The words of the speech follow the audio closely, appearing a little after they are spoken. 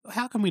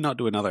come we not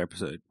do another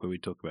episode where we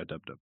talk about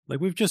Dub Dub? Like,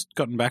 we've just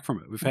gotten back from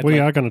it. We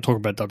are going to talk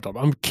about Dub Dub.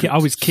 I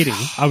was kidding.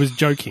 I was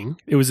joking.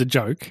 It was a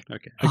joke.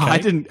 Okay. Oh, I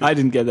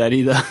didn't get that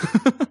either.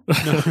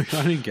 No,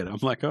 I didn't get it. I'm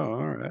like, oh,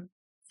 all right,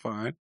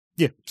 fine.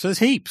 Yeah. So there's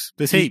heaps.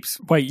 There's heaps.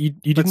 Wait, you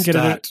didn't get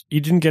it?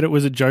 You didn't get it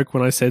was a joke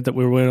when I said that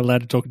we weren't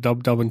allowed to talk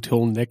Dub Dub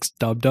until next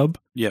Dub Dub?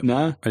 Yep.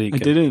 No, I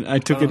didn't. I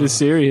took it as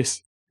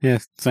serious. Yeah,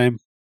 same.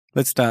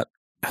 Let's start.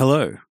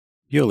 Hello.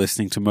 You're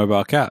listening to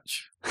Mobile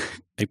Couch,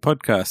 a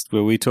podcast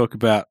where we talk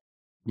about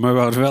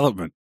mobile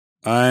development.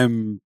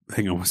 Hang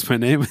on, what's my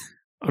name?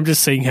 I'm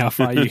just seeing how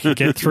far you can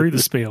get through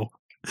the spiel.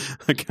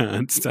 I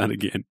can't start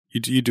again.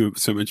 You do it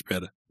so much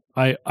better.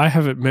 I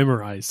have it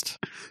memorized.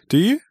 Do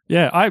you?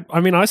 Yeah, I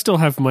mean, I still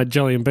have my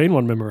Jelly and Bean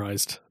one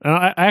memorized. And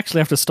I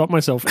actually have to stop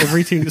myself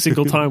every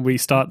single time we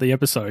start the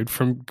episode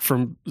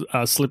from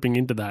slipping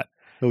into that.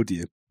 Oh,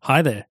 dear.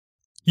 Hi there.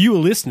 You are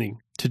listening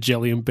to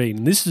Jelly and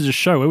Bean. This is a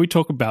show where we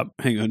talk about...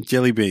 Hang on,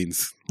 jelly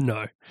beans.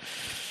 No.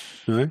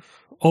 No?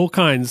 All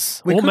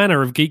kinds,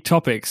 manner of geek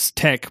topics,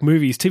 tech,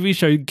 movies, TV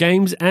show,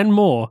 games, and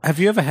more. Have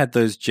you ever had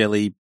those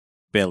jelly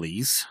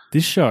bellies?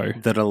 This show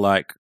that are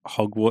like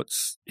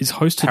Hogwarts is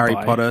hosted Harry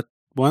by Potter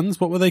ones.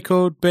 What were they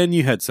called? Ben,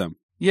 you had some.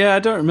 Yeah, I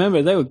don't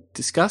remember. They were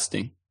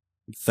disgusting.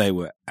 They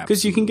were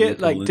because you can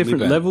get like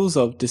different levels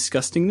of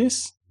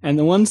disgustingness, and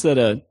the ones that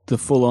are the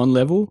full-on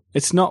level,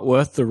 it's not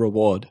worth the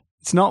reward.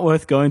 It's not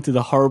worth going through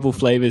the horrible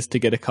flavors to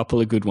get a couple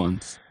of good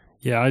ones.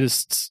 Yeah, I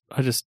just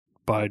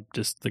buy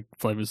just the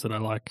flavors that I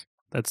like.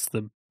 That's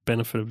the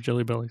benefit of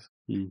Jelly Bellies.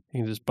 You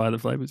can just buy the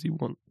flavors you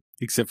want.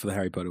 Except for the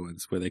Harry Potter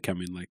ones, where they come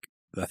in like,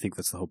 I think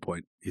that's the whole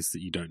point, is that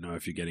you don't know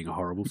if you're getting a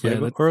horrible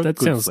flavor or a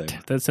good flavor.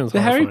 That sounds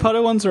the horrifying. Harry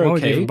Potter ones are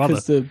okay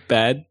because the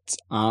bads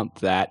aren't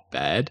that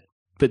bad,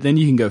 but then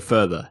you can go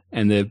further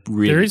and they're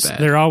really bad.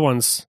 There are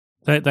ones.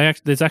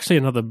 There's actually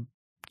another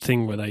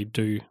thing where they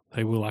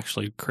will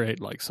actually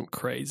create like some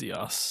crazy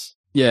ass.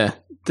 Yeah,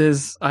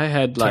 I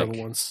had like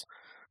ones.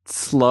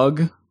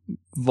 Slug,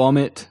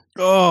 vomit.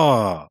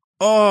 Oh,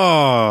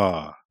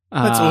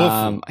 that's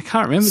awful. I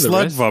can't remember slug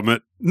the rest.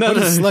 Vomit. No, what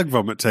does slug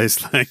vomit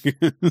taste like?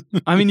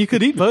 I mean, you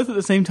could eat both at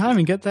the same time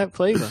and get that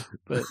flavor.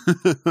 But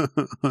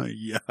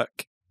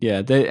yuck.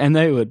 Yeah,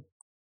 they were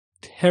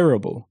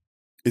terrible.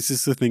 Is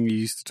this the thing you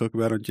used to talk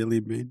about on Jelly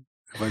and Bean?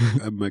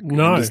 Am I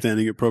No.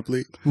 understanding it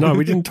properly? No,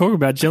 we didn't talk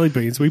about jelly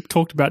beans. We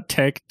talked about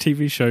tech,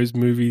 TV shows,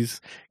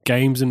 movies,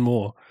 games, and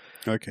more.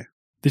 Okay.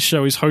 This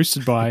show is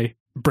hosted by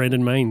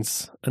Brandon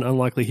Maines, an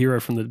unlikely hero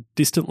from the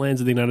distant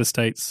lands of the United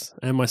States,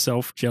 and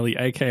myself, Jelly,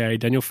 a.k.a.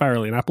 Daniel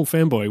Farrelly, an Apple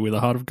fanboy with a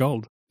heart of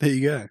gold. There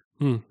you go.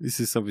 Hmm. This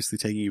is obviously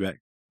taking you back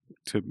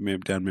to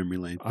down memory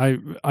lane. I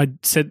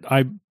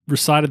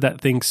recited that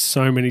thing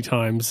so many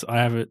times. I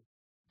have it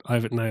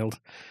nailed.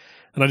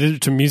 And I did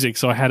it to music,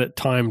 so I had it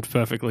timed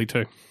perfectly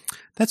too.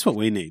 That's what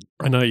we need.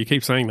 I know, you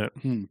keep saying that.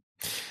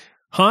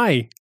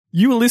 Hi,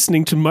 you are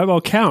listening to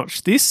Mobile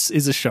Couch. This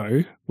is a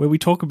show where we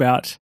talk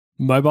about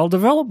mobile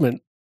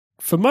development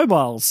for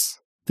mobiles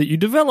that you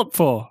develop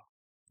for.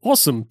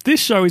 Awesome. This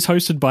show is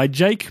hosted by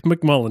Jake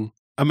McMullen.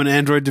 I'm an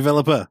Android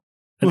developer.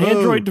 An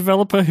Android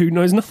developer who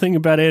knows nothing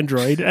about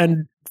Android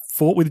and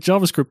fought with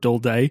JavaScript all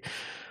day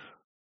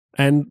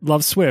and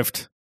loves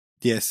Swift.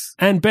 Yes.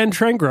 And Ben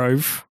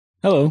Trangrove.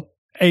 Hello.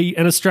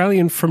 An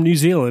Australian from New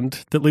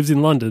Zealand that lives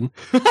in London.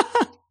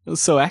 That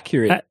was so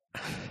accurate.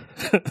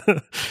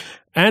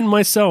 And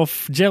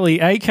myself, Jelly,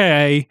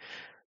 a.k.a.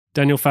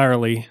 Daniel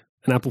Farrelly,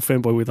 an Apple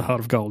fanboy with a heart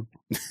of gold.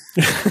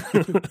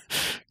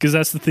 Because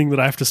that's the thing that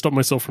I have to stop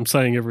myself from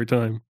saying every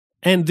time.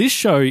 And this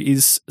show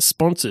is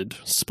sponsored,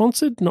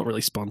 not really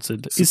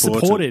sponsored, is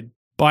supported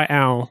by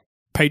our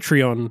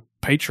Patreon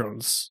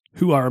patrons,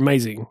 who are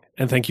amazing,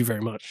 and thank you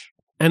very much.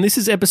 And this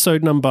is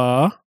episode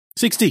number...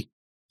 60.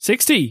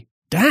 60?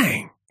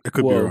 Dang. I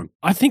could be wrong.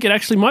 I think it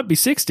actually might be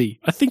 60.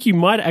 I think you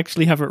might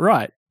actually have it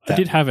right. I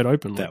did have it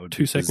open that would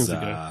 2 be seconds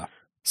bizarre. ago.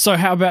 So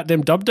how about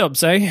them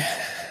dub-dubs, eh?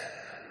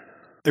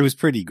 It was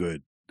pretty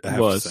good, I have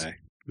to say.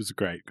 It was a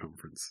great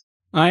conference.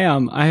 I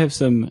have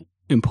some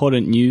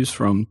important news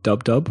from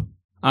DubDub.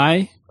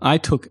 I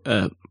took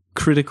a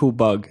critical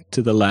bug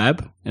to the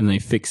lab and they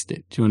fixed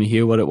it. Do you want to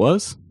hear what it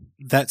was?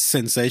 That's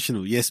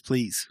sensational. Yes,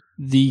 please.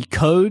 The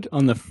code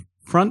on the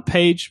front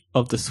page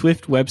of the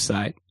Swift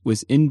website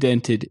was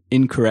indented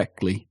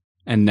incorrectly,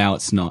 and now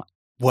it's not.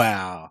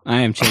 Wow.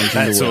 I am changing the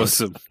world. That's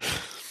awesome.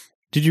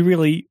 Did you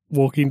really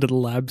walk into the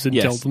labs and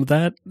tell them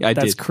that? I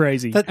That's did.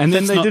 crazy. And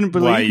then they didn't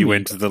believe why me. you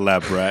went to the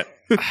lab, right?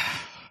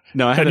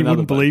 No, I had He another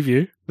wouldn't bug. believe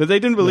you. But they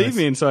didn't believe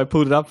me, and so I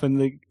pulled it up, and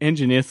the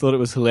engineer thought it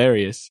was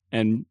hilarious.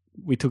 And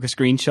we took a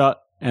screenshot,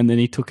 and then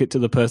he took it to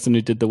the person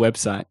who did the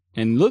website.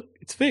 And look,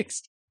 it's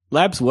fixed.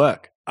 Labs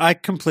work. I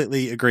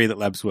completely agree that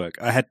labs work.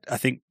 I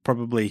think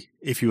probably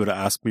if you were to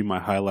ask me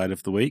my highlight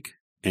of the week,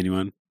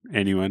 anyone?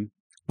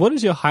 What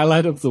is your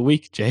highlight of the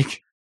week,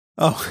 Jake?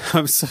 Oh,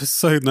 I'm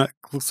so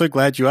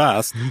glad you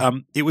asked.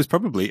 It was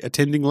probably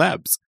attending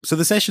labs. So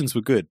the sessions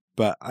were good,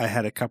 but I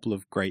had a couple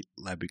of great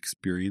lab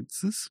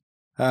experiences.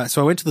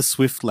 So I went to the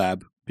Swift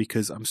lab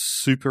because I'm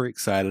super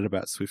excited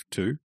about Swift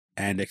 2.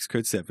 and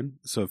Xcode 7.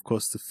 So, of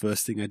course, the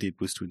first thing I did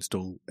was to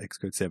install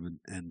Xcode 7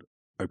 and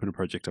open a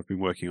project I've been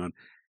working on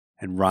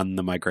and run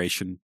the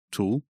migration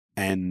tool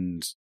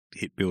and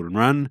hit build and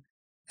run,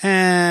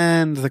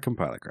 and the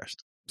compiler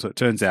crashed. So it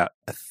turns out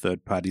a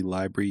third-party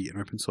library, an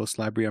open source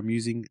library I'm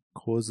using,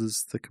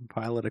 causes the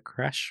compiler to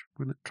crash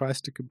when it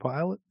tries to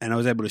compile it. And I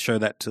was able to show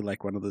that to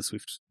like one of the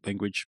Swift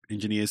language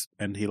engineers,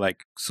 and he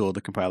like saw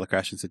the compiler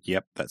crash and said,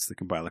 "Yep, that's the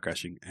compiler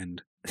crashing."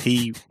 And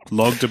he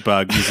logged a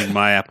bug using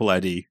my Apple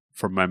ID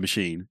from my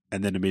machine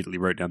and then immediately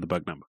wrote down the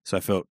bug number. So I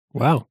felt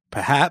Wow.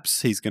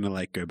 perhaps he's going to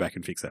like go back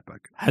and fix that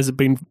bug. Has it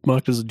been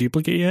marked as a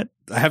duplicate yet?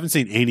 I haven't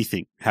seen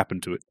anything happen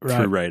to it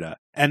through Radar.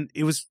 And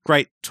it was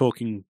great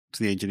talking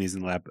to the engineers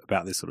in the lab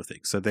about this sort of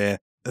thing. So the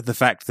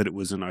fact that it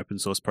was an open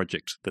source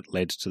project that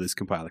led to this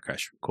compiler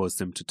crash caused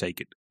them to take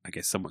it, I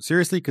guess, somewhat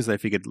seriously because they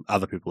figured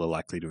other people are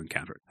likely to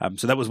encounter it.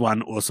 So that was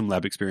one awesome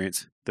lab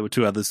experience. There were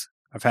two others.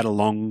 I've had a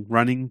long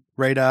running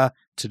Radar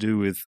to do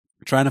with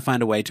trying to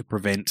find a way to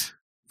prevent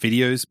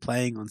videos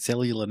playing on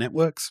cellular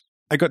networks.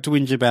 I got to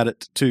whinge about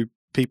it to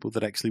people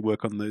that actually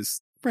work on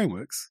those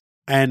frameworks,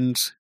 and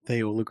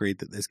they all agreed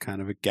that there's kind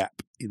of a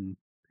gap in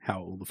how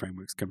all the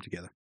frameworks come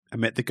together. I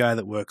met the guy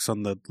that works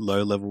on the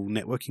low-level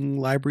networking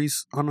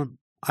libraries on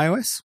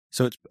iOS.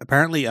 So it's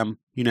apparently,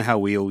 you know how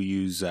we all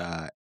use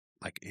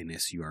like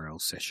NSURL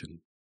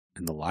session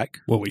and the like?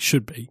 Well, we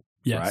should be.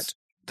 Yes. Right?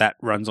 That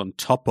runs on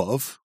top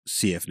of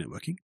CF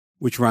networking,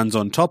 which runs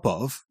on top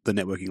of the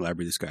networking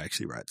library this guy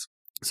actually writes.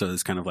 So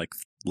there's kind of like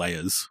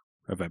layers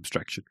of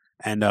abstraction.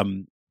 And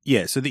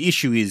so the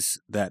issue is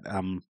that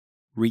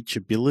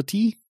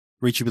reachability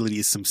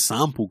is some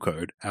sample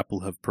code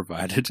Apple have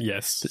provided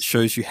that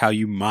shows you how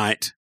you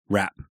might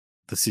wrap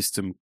the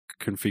system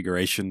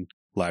configuration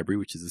library,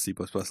 which is a C++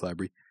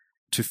 library,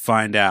 to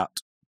find out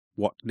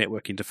what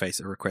network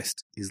interface a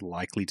request is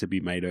likely to be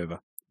made over,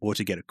 or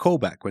to get a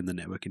callback when the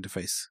network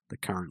interface, the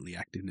currently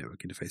active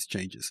network interface,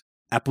 changes.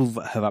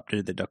 Apple have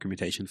updated their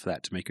documentation for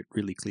that to make it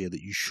really clear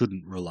that you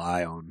shouldn't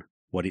rely on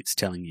what it's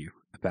telling you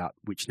about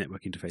which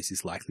network interface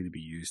is likely to be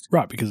used.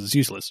 Right, because it's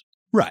useless.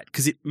 Right,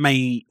 because it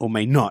may or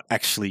may not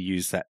actually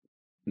use that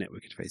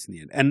network interface in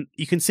the end. And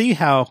you can see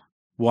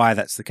why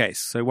that's the case.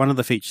 So one of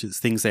the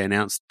things they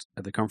announced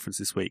at the conference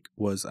this week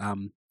was, I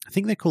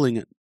think they're calling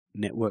it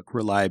network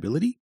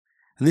reliability.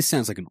 And this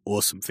sounds like an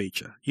awesome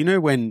feature. You know,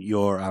 when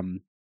you're,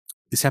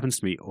 this happens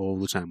to me all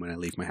the time when I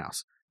leave my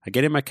house. I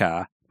get in my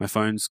car, my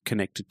phone's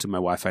connected to my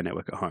Wi-Fi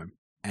network at home,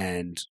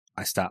 and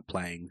I start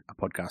playing a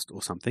podcast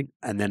or something,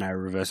 and then I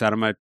reverse out of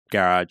my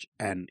garage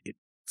and it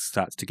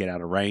starts to get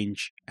out of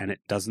range, and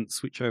it doesn't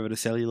switch over to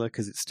cellular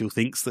because it still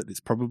thinks that it's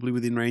probably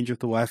within range of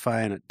the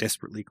Wi-Fi, and it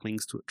desperately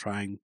clings to it,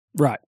 trying.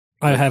 Right.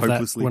 I have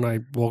that when I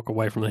walk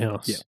away from the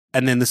house. Yeah.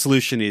 And then the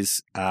solution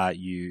is,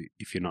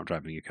 if you're not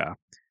driving your car,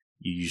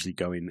 you usually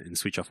go in and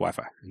switch off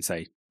Wi-Fi and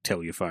say,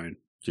 tell your phone,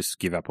 just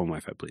give up on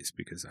Wi-Fi, please,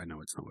 because I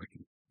know it's not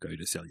working. Go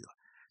to cellular.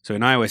 So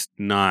in iOS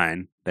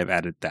 9, they've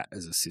added that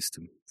as a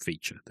system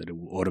feature that it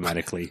will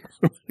automatically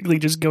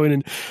just go in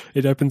and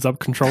it opens up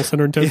Control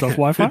Center and turns off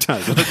Wi-Fi? It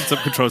does. It opens up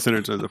Control Center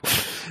and turns off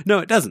Wi-Fi. No,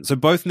 it doesn't. So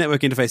both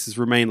network interfaces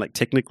remain like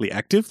technically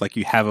active, like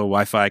you have a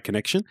Wi-Fi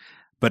connection,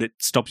 but it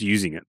stops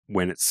using it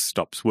when it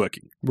stops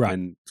working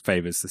and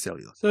favors the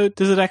cellular. So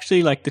does it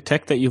actually like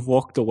detect that you've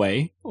walked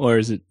away, or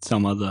is it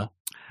some other?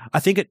 I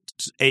think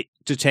it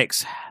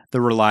detects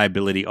the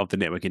reliability of the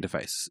network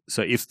interface.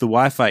 So if the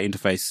Wi-Fi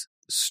interface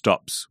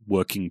stops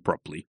working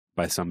properly,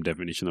 by some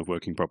definition of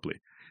working properly,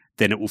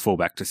 then it will fall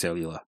back to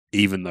cellular,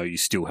 even though you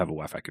still have a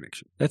Wi-Fi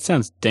connection. That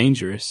sounds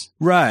dangerous.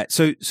 Right.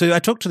 So I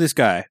talked to this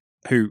guy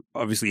who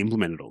obviously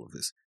implemented all of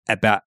this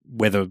about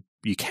whether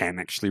you can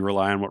actually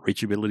rely on what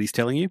reachability is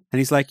telling you. And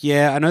he's like,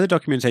 yeah, I know the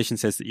documentation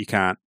says that you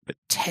can't, but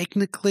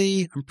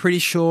technically, I'm pretty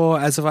sure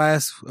as of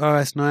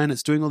iOS 9,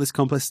 it's doing all this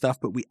complex stuff,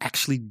 but we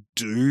actually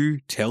do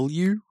tell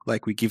you,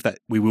 like we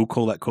will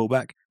call that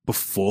callback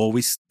before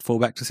we fall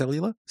back to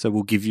cellular. So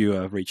we'll give you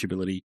a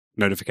reachability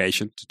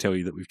notification to tell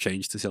you that we've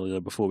changed to cellular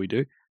before we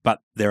do.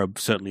 But there are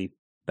certainly,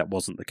 that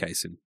wasn't the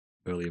case in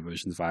earlier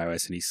versions of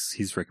iOS, and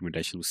his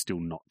recommendation was still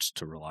not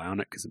to rely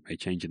on it because it may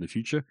change in the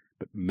future,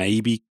 but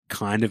maybe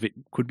kind of it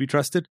could be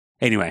trusted.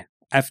 Anyway,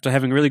 after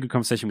having a really good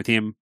conversation with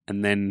him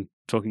and then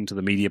talking to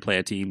the media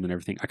player team and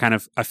everything,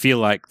 I feel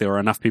like there are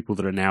enough people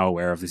that are now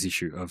aware of this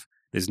issue of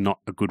there's not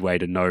a good way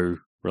to know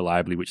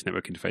reliably which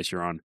network interface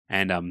you're on.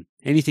 And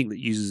anything that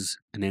uses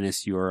an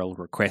NSURL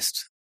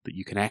request that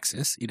you can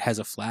access, it has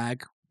a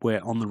flag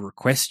where on the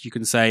request you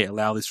can say,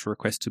 allow this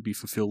request to be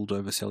fulfilled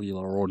over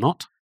cellular or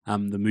not.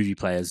 The movie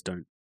players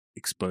don't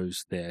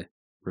expose their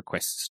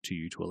requests to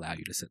you to allow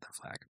you to set that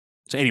flag.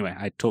 So anyway,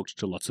 I talked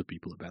to lots of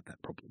people about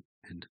that problem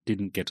and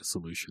didn't get a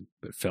solution,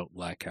 but felt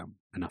like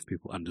enough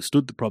people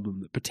understood the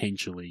problem that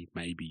potentially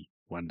maybe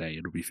one day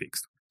it'll be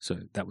fixed.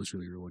 So that was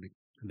really rewarding.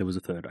 And there was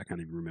a third, I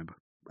can't even remember.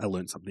 I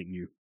learned something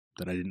new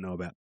that I didn't know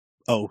about.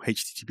 Oh,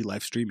 HTTP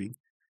live streaming.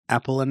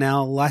 Apple are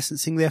now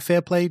licensing their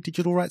Fairplay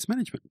digital rights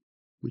management,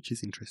 which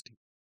is interesting.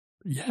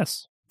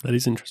 Yes, that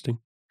is interesting.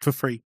 For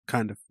free,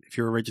 kind of. If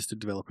you're a registered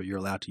developer, you're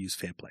allowed to use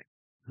Fairplay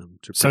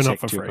to so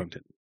protect not for your free.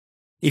 content.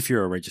 if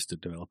you're a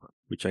registered developer,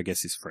 which I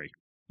guess is free.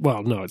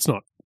 Well, no, it's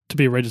not. To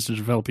be a registered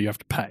developer, you have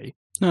to pay.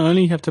 No,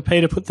 only you have to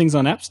pay to put things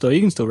on App Store.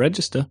 You can still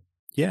register.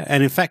 Yeah,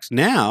 and in fact,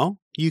 now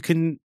you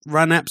can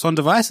run apps on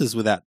devices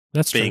without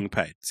That's being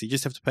true. paid. So you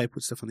just have to pay to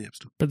put stuff on the App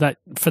Store. But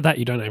for that,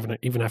 you don't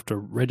even have to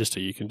register.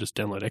 You can just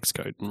download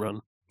Xcode and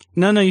run.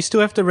 No, you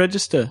still have to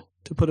register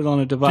to put it on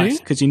a device you?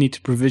 because you need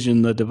to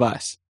provision the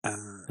device.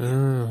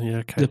 Oh, yeah,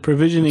 okay. The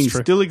provisioning That's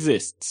true. still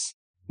exists,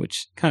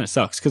 which kind of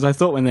sucks because I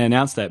thought when they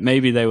announced that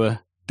maybe they were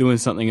doing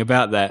something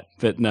about that,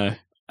 but no.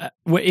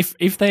 Well,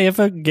 if they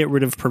ever get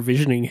rid of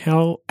provisioning,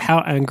 how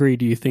angry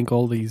do you think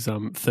all these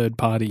third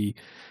party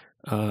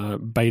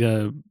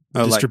beta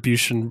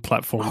distribution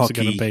platforms are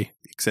going to be?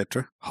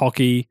 Etc.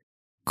 Hockey,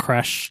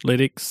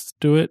 Crashlytics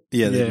do it.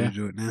 Yeah, they Yeah.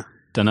 do it now.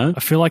 Don't know. I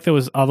feel like there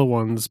was other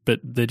ones,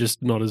 but they're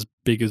just not as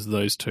big as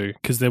those two.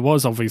 Because there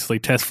was obviously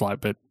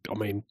TestFlight, but I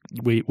mean,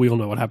 we all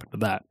know what happened to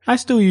that. I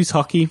still use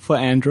Hockey for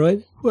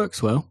Android.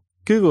 Works well.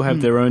 Google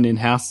have their own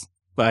in-house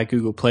by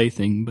Google Play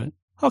thing, but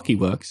Hockey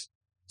works.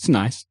 It's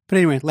nice. But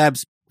anyway,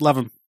 labs, love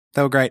them.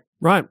 They were great.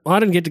 Right. I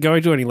didn't get to go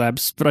into any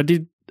labs, but I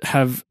did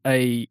have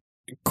a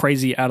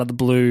crazy out of the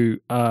blue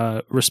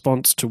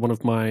response to one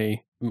of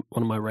my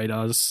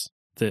radars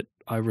that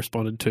I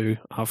responded to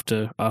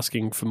after them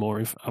asking for more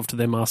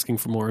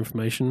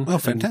information. Oh,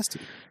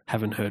 fantastic.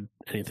 Haven't heard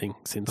anything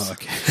since. Oh,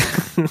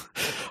 okay.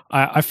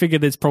 I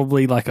figured there's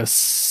probably like a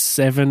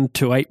 7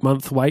 to 8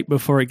 month wait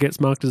before it gets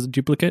marked as a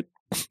duplicate.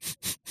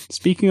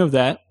 Speaking of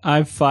that,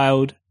 I've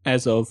filed,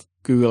 as of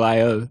Google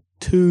I.O.,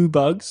 2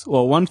 bugs,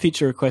 or 1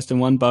 feature request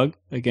and 1 bug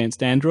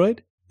against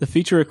Android. The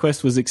feature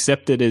request was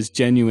accepted as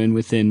genuine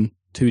within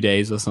 2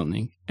 days or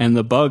something. And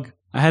the bug,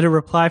 I had a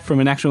reply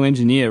from an actual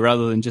engineer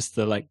rather than just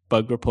the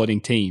bug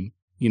reporting team,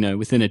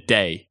 within a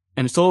day.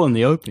 And it's all in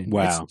the open.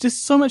 Wow. It's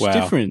just so much Wow.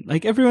 different.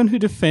 Like everyone who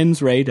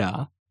defends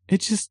Radar,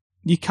 it's just,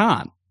 you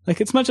can't.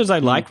 Like as much as I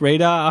like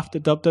Radar after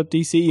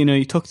WWDC,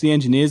 you talk to the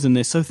engineers and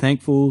they're so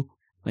thankful.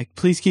 Like,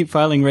 please keep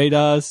filing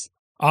Radars.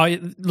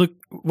 Look,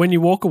 when you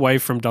walk away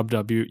from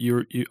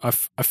WW,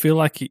 I feel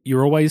like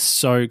you're always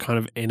so kind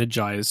of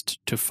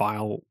energized to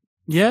file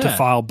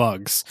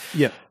bugs.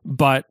 Yeah.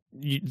 But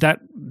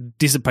that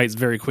dissipates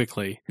very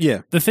quickly.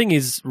 Yeah. The thing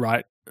is,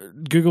 right,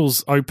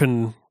 Google's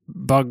open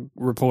bug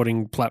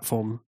reporting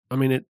platform, I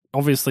mean,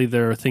 obviously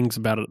there are things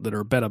about it that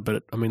are better,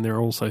 but I mean, there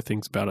are also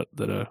things about it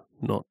that are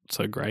not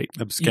so great.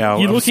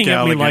 You're looking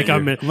at me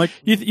like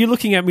you're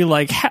looking at me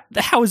like,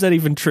 how is that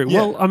even true? Yeah.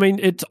 Well, I mean,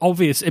 it's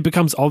obvious. It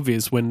becomes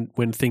obvious when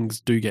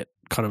things do get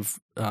kind of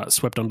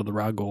swept under the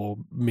rug or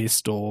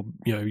missed or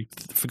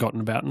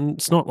forgotten about, and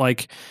it's not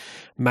like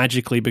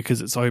magically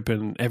because it's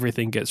open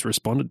everything gets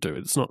responded to.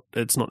 It's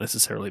not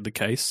necessarily the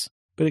case.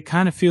 But it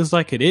kind of feels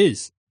like it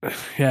is.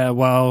 Yeah,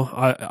 well,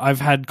 I've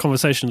had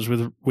conversations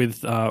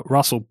with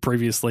Russell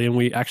previously, and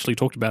we actually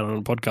talked about it on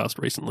a podcast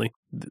recently.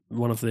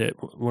 One of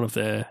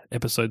their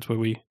episodes where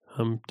we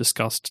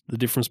discussed the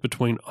difference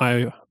between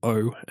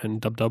I.O.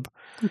 and DubDub.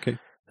 Okay.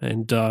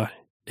 And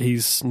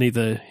he's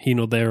neither here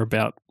nor there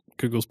about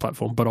Google's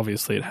platform, but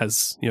obviously it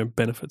has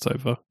benefits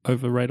over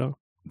Radar.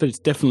 But it's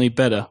definitely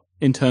better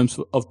in terms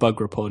of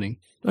bug reporting.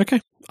 Okay,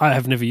 I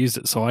have never used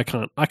it, so I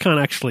can't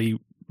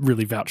actually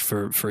really vouch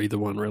for either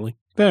one. Really,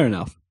 fair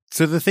enough.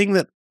 So the thing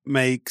that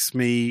makes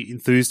me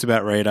enthused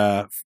about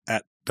Radar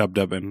at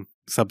DubDub and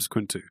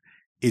subsequent to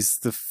is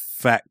the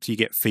fact you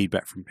get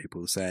feedback from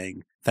people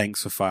saying,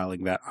 thanks for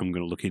filing that, I'm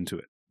going to look into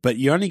it. But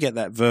you only get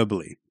that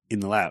verbally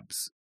in the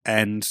labs.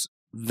 And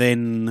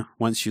then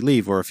once you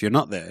leave, or if you're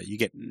not there, you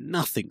get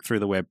nothing through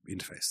the web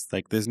interface.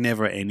 Like there's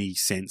never any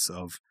sense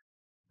of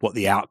what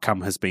the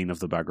outcome has been of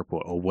the bug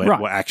report or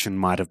what action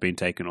might have been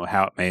taken or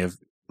how it may have,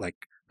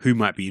 who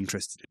might be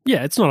interested in it.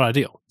 Yeah, it's not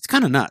ideal. It's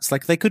kind of nuts.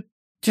 Like they could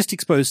just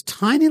expose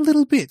tiny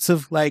little bits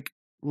of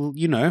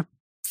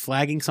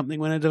flagging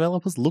something when a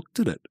developer's looked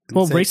at it.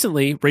 Well,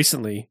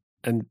 recently,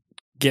 and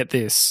get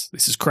this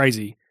is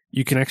crazy.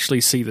 You can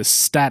actually see the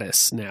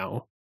status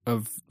now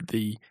of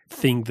the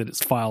thing that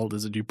it's filed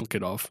as a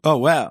duplicate of. Oh,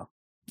 wow.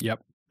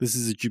 Yep. This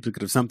is a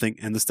duplicate of something,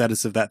 and the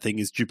status of that thing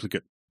is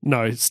duplicate.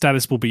 No,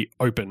 status will be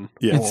open.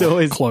 Yeah. Or it's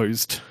always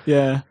closed.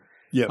 Yeah.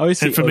 Yeah.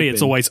 And for me,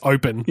 it's always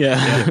open.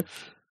 Yeah.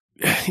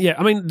 Yeah,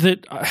 I mean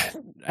that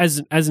as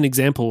an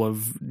example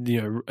of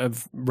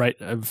of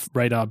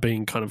Radar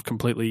being kind of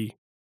completely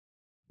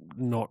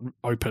not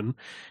open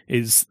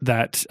is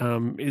that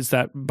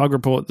bug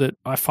report that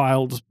I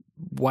filed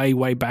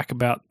way back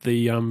about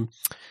the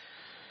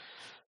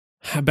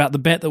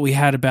bet that we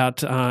had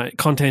about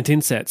content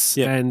insets,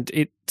 and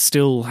it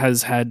still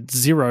has had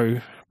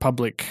zero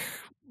public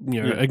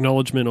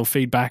acknowledgement or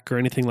feedback or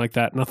anything like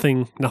that.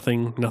 Nothing.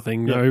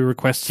 No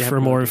requests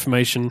for more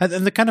information.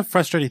 And the kind of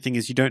frustrating thing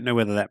is you don't know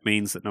whether that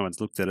means that no one's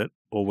looked at it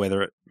or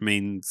whether it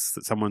means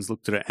that someone's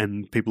looked at it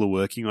and people are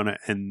working on it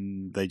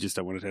and they just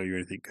don't want to tell you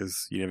anything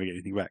because you never get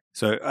anything back.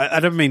 So I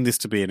don't mean this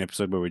to be an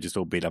episode where we just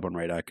all beat up on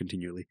Radar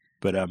continually,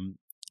 but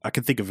I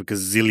can think of a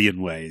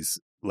gazillion ways,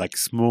 like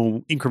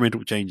small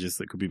incremental changes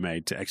that could be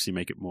made to actually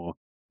make it more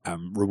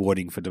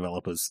rewarding for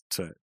developers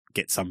to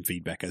get some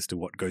feedback as to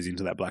what goes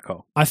into that black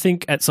hole. I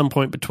think at some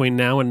point between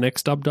now and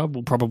next dub,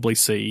 we'll probably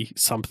see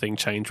something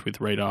change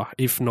with Radar.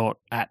 If not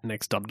at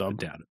next dub. I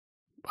doubt it.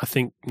 I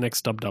think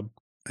next dub.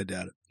 I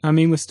doubt it. I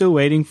mean, we're still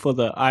waiting for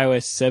the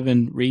iOS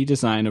 7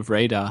 redesign of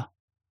Radar.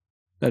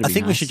 I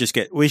think we should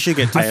get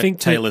I think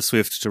Taylor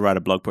Swift to write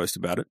a blog post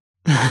about it,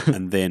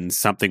 and then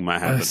something might I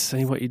happen.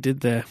 see what you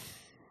did there.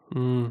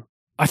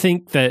 I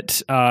think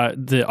that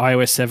the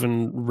iOS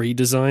 7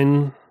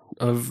 redesign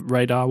of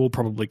Radar will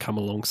probably come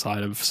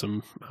alongside of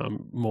some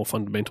more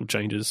fundamental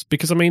changes,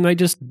 because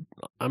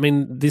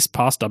this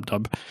past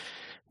dub,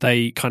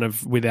 they kind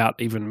of,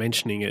 without even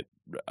mentioning it,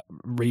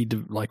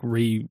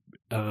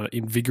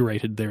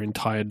 invigorated their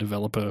entire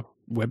developer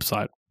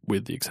website,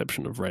 with the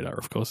exception of Radar,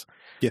 of course.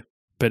 Yeah,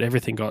 but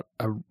everything got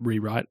a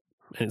rewrite,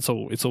 and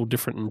it's all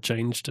different and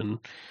changed, and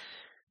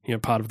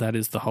part of that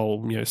is the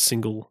whole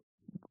single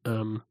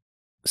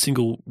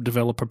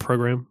developer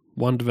program,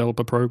 one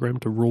developer program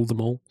to rule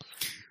them all.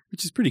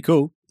 Which is pretty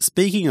cool.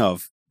 Speaking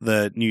of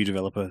the new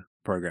developer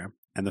program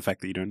and the fact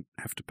that you don't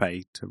have to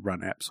pay to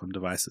run apps on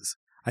devices,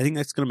 I think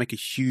that's going to make a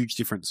huge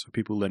difference for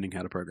people learning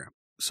how to program.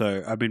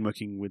 So I've been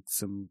working with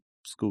some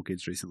school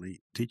kids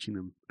recently, teaching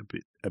them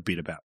a bit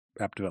about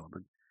app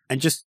development.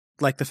 And just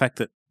like the fact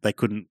that they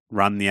couldn't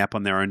run the app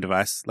on their own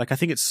device, I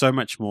think it's so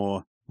much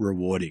more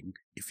rewarding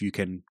if you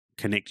can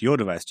connect your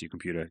device to your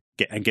computer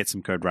and get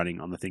some code running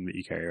on the thing that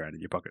you carry around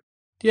in your pocket.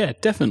 Yeah,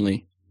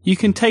 definitely. You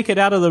can take it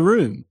out of the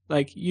room.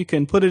 You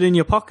can put it in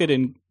your pocket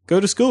and go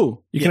to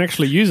school. You can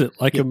actually use it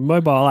like a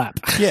mobile app.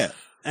 Yeah.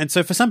 And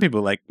so for some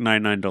people,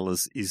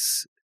 $99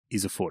 is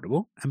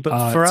affordable.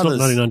 But for it's others,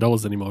 not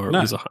 $99 anymore.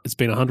 No. It's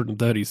been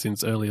 $130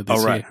 since earlier this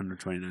year. Oh, right.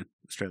 $129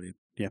 Australian.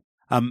 Yeah.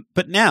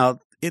 But now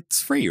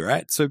it's free,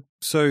 right? So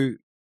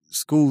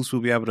schools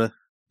will be able to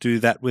do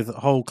that with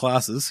whole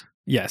classes.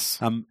 Yes.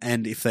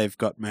 And if they've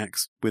got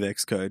Macs with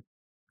Xcode,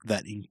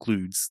 that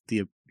includes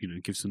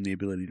gives them the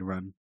ability to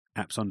run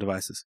apps on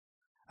devices.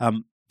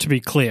 To be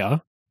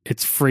clear,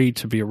 it's free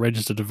to be a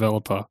registered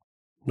developer,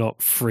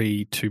 not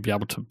free to be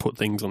able to put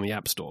things on the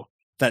App Store.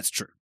 That's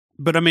true.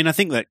 But I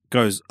think that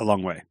goes a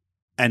long way.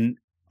 And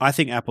I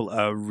think Apple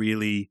are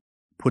really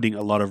putting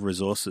a lot of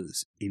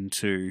resources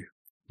into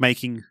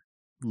making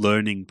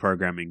learning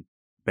programming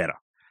better.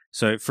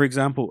 So, for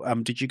example,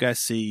 did you guys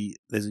see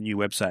there's a new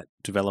website,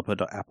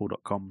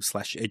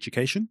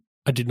 developer.apple.com/education?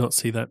 I did not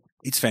see that.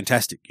 It's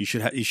fantastic. You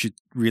should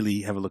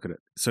really have a look at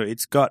it. So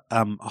it's got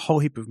a whole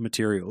heap of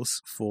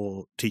materials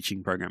for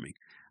teaching programming,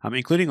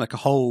 including a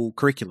whole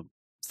curriculum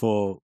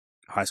for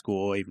high school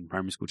or even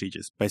primary school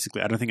teachers.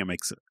 Basically, I don't think it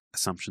makes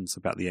assumptions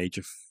about the age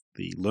of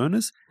the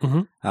learners.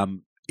 Mm-hmm.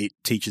 It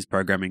teaches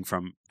programming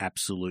from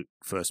absolute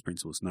first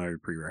principles, no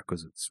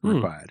prerequisites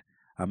required.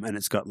 And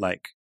it's got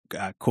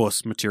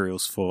course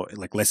materials for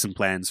lesson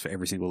plans for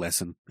every single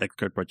lesson,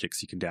 code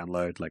projects you can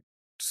download,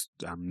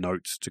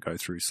 notes to go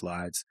through,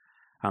 slides.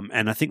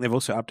 And I think they've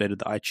also updated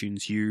the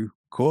iTunes U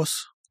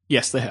course.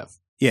 Yes, they have.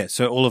 Yeah,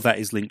 so all of that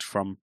is linked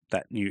from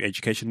that new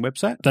education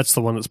website. That's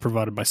the one that's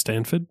provided by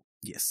Stanford?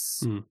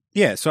 Yes.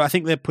 Yeah, so I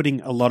think they're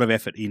putting a lot of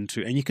effort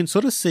into, and you can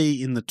sort of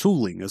see in the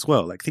tooling as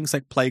well, things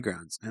like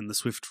Playgrounds and the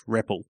Swift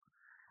REPL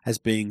as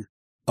being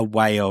a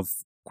way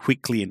of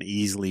quickly and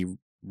easily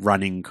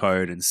running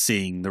code and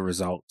seeing the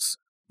results.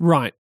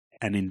 Right.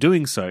 And in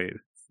doing so,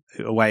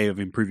 a way of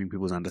improving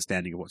people's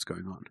understanding of what's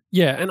going on.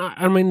 Yeah, and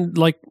I mean,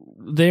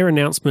 their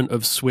announcement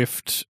of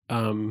Swift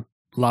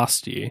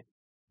last year,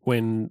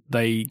 when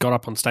they got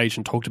up on stage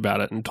and talked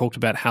about it and talked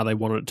about how they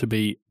wanted it to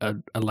be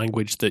a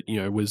language that,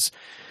 was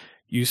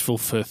useful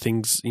for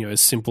things,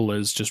 as simple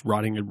as just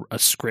writing a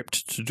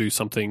script to do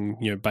something,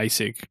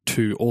 basic,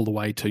 to all the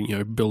way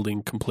to,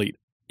 building complete,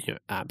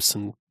 apps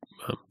and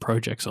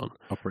projects on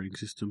operating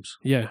systems.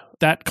 Yeah,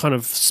 that kind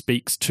of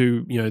speaks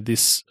to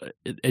this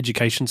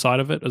education side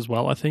of it as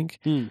well. I think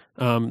they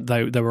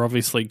were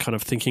obviously kind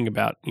of thinking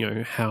about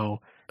how,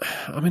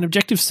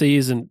 Objective-C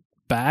isn't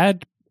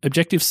bad.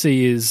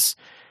 Objective-C is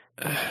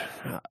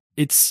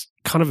it's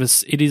kind of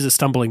it is a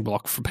stumbling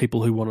block for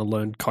people who want to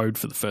learn code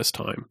for the first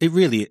time. It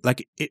really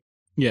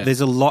Yeah.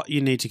 There's a lot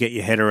you need to get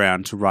your head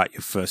around to write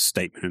your first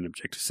statement in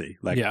Objective-C.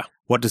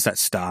 What does that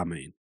star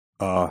mean?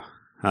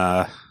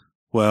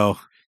 Well,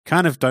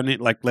 kind of don't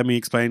it? Let me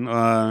explain.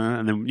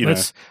 And then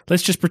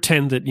let's just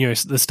pretend that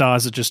the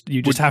stars are just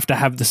you just have to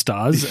have the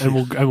stars, and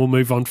we'll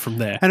move on from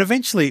there. And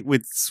eventually,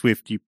 with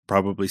Swift, you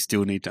probably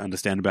still need to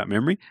understand about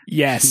memory.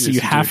 Yes,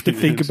 you have to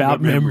think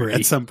about memory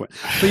at some point.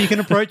 But you can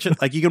approach it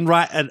you can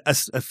write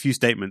a few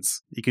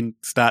statements. You can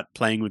start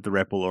playing with the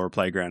REPL or a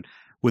Playground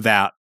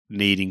without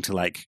needing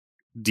to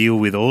deal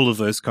with all of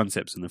those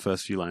concepts in the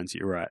first few lines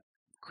you write.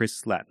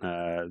 Chris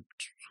Latner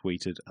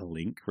tweeted a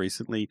link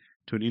recently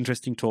to an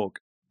interesting talk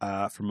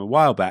from a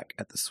while back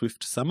at the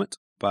Swift Summit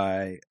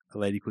by a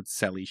lady called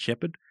Sally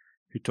Shepard,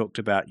 who talked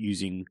about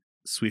using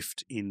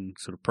Swift in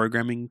sort of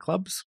programming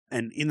clubs.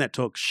 And in that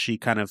talk, she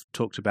kind of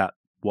talked about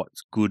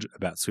what's good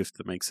about Swift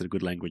that makes it a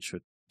good language for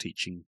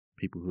teaching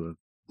people who are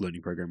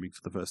learning programming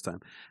for the first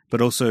time,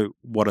 but also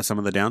what are some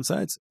of the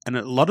downsides. And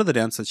a lot of the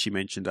downsides she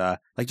mentioned are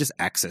just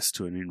access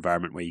to an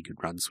environment where you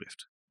could run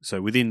Swift.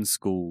 So within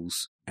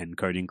schools and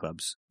coding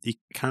clubs, you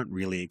can't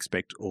really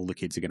expect all the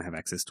kids are going to have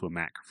access to a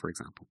Mac, for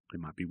example. There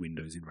might be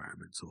Windows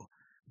environments or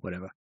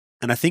whatever.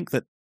 And I think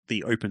that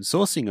the open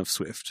sourcing of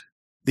Swift,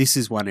 this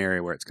is one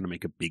area where it's going to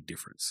make a big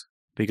difference.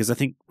 Because I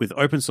think with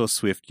open source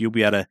Swift, you'll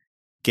be able to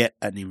get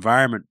an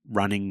environment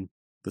running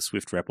the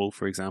Swift REPL,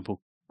 for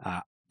example,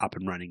 up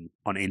and running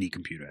on any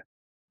computer.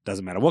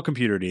 Doesn't matter what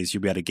computer it is,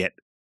 you'll be able to get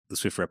the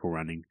Swift REPL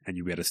running and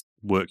you'll be able to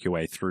work your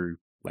way through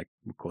like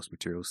course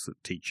materials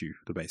that teach you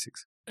the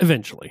basics.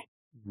 Eventually.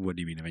 What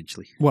do you mean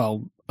eventually?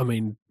 Well, I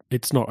mean,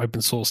 it's not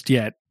open sourced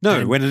yet. No,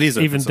 And when it is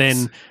open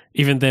source.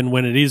 Even then,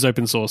 when it is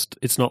open sourced,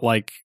 it's not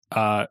like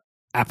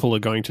Apple are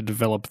going to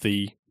develop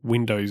the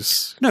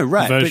Windows No,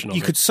 right. version But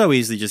you of could so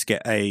easily just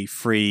get a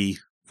free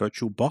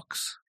virtual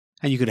box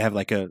and you could have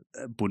like a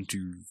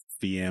Ubuntu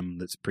VM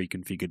that's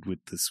pre-configured with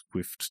the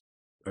Swift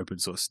open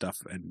source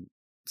stuff and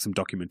some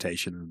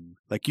documentation. And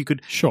like you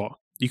could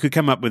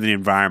come up with an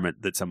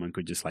environment that someone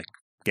could just like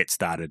get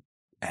started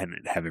and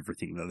have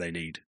everything that they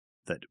need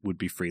that would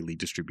be freely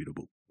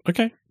distributable.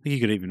 Okay. I think you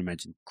could even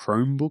imagine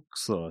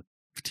Chromebooks or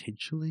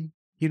potentially,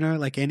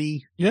 like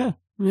any... Yeah.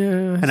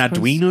 An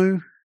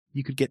Arduino.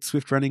 You could get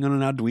Swift running on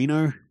an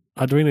Arduino.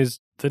 Arduinos,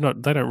 they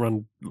don't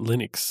run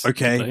Linux.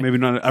 Okay, maybe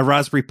not. A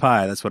Raspberry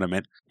Pi, that's what I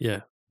meant.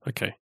 Yeah,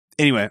 okay.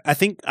 Anyway, I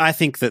think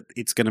that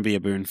it's going to be a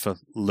boon for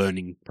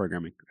learning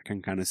programming. I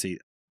can kind of see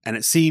it. And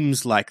it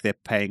seems like they're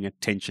paying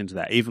attention to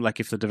that. Even like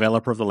if the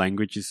developer of the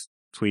language is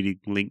tweeting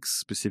links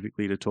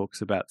specifically to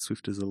talks about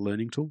Swift as a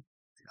learning tool,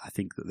 I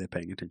think that they're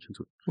paying attention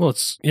to it. Well,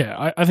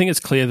 I think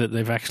it's clear that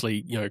they've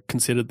actually,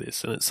 considered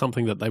this and it's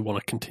something that they want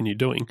to continue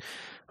doing.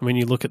 I mean,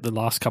 you look at the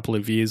last couple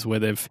of years where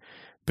they've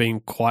been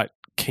quite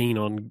keen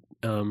on,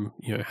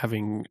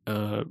 having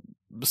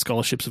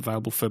scholarships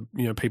available for,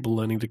 people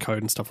learning to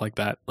code and stuff like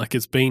that. Like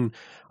it's been,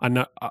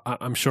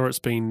 I'm sure it's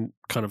been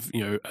kind of,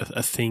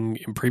 a thing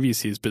in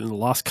previous years, but in the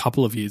last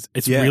couple of years,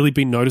 it's really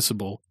been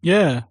noticeable.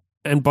 Yeah.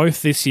 And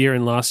both this year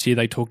and last year,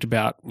 they talked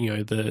about,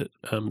 the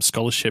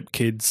scholarship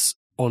kids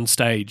on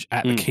stage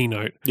at the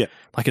keynote. Yeah.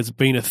 Like it's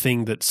been a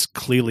thing that's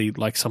clearly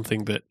like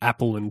something that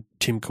Apple and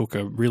Tim Cook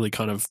are really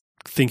kind of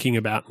thinking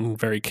about and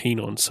very keen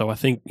on. So I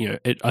think,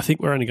 I think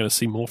we're only going to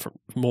see more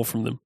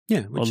from them.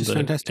 Yeah, which is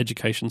fantastic.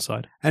 Education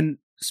side. And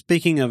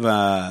speaking of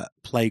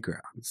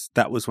playgrounds,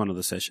 that was one of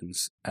the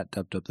sessions at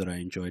DubDub that I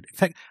enjoyed. In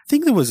fact, I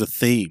think there was a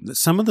theme that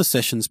some of the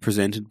sessions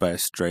presented by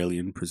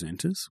Australian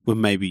presenters were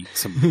maybe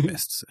some of the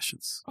best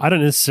sessions. I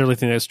don't necessarily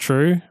think that's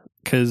true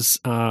because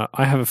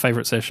I have a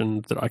favourite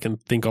session that I can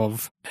think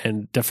of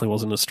and definitely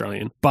wasn't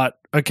Australian. But,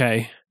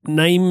 okay,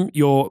 name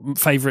your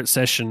favourite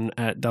session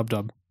at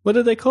DubDub. What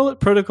do they call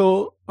it?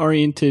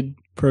 Protocol-oriented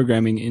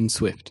programming in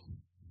Swift.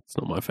 It's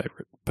not my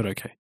favourite, but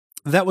okay.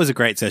 That was a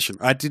great session.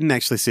 I didn't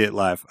actually see it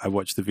live. I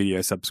watched the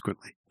video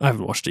subsequently. I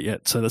haven't watched it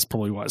yet, so that's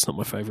probably why it's not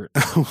my favourite.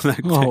 I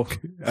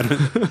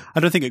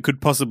don't think it could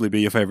possibly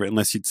be your favourite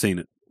unless you'd seen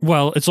it.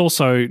 Well, it's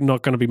also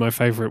not going to be my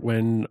favourite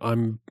when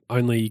I'm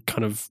only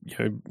kind of,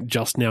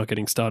 just now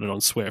getting started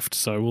on Swift,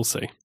 so we'll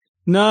see.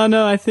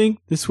 No, I think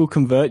this will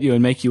convert you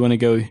and make you want to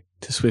go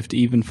to Swift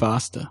even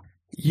faster.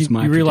 You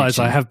realise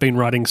I have been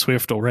writing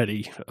Swift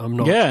already. I'm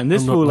not. Yeah, and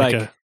this will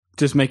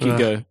just make you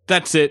go,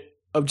 that's it,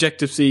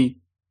 Objective-C,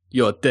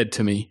 you're dead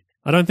to me.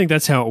 I don't think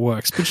that's how it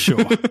works, but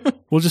sure.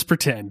 We'll just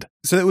pretend.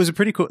 So it was a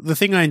pretty cool... The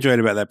thing I enjoyed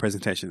about that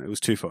presentation, it was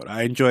twofold.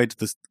 I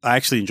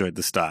actually enjoyed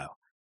the style.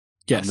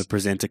 Yes. And the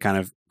presenter kind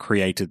of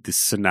created this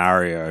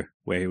scenario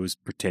where he was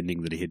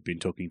pretending that he had been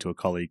talking to a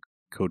colleague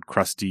called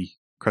Krusty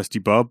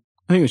Bob.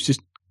 I think it was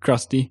just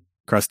Krusty.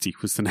 Krusty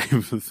was the name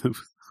of the...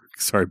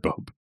 Sorry,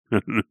 Bob. I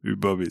don't know who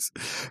Bob is.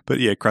 But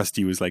yeah,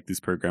 Krusty was like this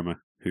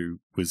programmer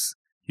who was,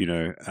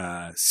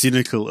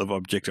 cynical of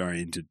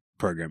object-oriented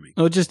programming.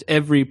 Or just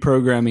every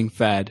programming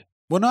fad.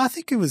 Well, no, I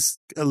think it was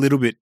a little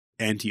bit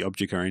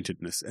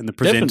anti-object-orientedness. And the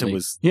presenter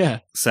was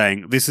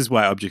saying, this is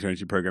why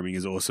object-oriented programming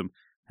is awesome.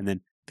 And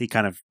then he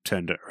kind of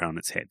turned it around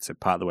its head. So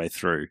part of the way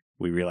through,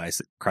 we realized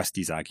that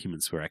Krusty's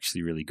arguments were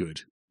actually really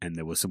good. And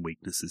there were some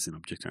weaknesses in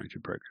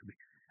object-oriented programming.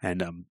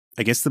 And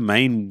I guess the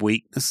main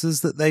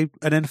weaknesses that they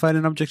identified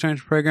in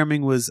object-oriented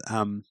programming was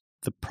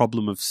the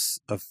problem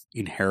of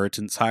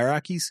inheritance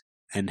hierarchies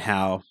and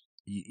how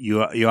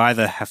you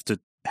either have to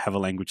have a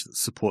language that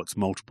supports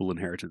multiple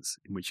inheritance,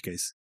 in which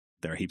case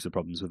there are heaps of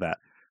problems with that.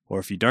 Or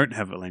if you don't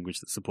have a language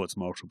that supports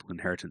multiple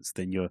inheritance,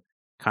 then you're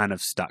kind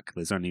of stuck.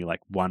 There's only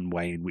like one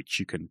way in which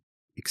you can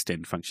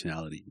extend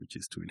functionality, which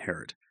is to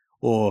inherit.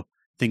 Or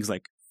things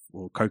like,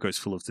 Cocoa's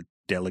full of the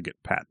delegate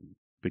pattern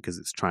because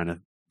it's trying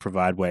to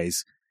provide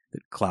ways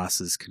that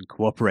classes can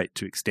cooperate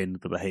to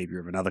extend the behavior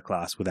of another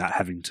class without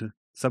having to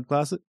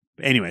subclass it.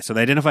 But anyway, so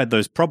they identified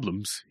those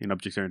problems in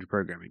object-oriented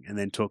programming and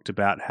then talked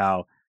about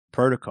how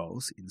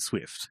protocols in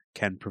Swift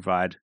can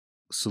provide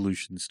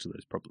solutions to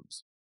those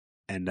problems.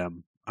 And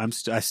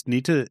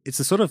it's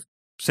a sort of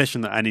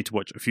session that I need to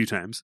watch a few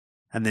times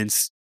and then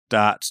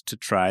start to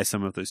try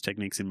some of those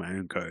techniques in my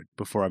own code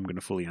before I'm going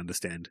to fully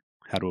understand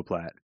how to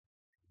apply it.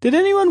 Did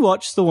anyone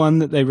watch the one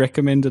that they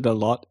recommended a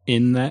lot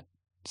in that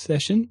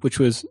session, which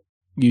was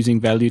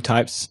using value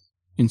types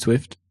in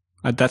Swift?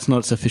 That's not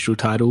its official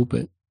title,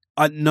 but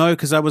No,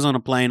 because I was on a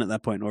plane at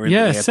that point, or in the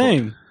yeah, airport.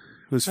 same.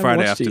 It was I haven't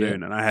Friday watched it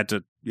afternoon, yet. and I had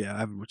to. Yeah, I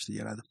haven't watched it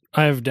yet either.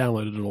 I have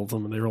downloaded all of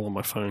them and they're all on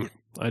my phone.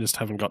 I just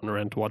haven't gotten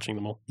around to watching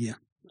them all. I have to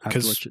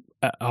Because watch it.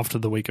 after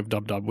the week of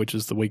Dub Dub, which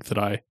is the week that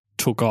I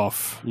took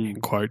off, in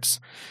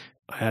quotes,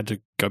 I had to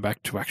go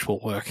back to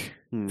actual work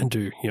and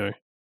do,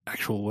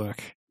 actual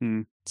work.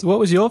 So what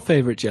was your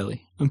favorite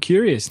jelly? I'm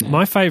curious now.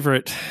 My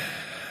favorite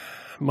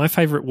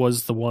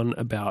was the one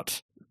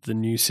about the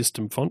new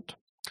system font.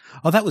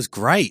 Oh, that was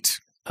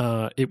great.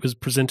 It was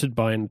presented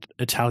by an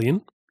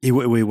Italian. He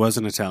was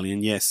an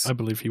Italian, yes, I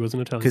believe he was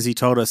an Italian. because he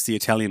told us the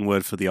Italian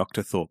word for the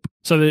octothorpe.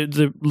 So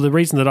the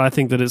reason that I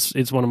think that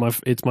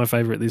it's my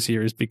favorite this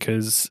year is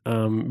because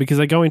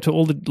they go into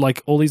all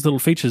these little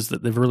features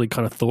that they've really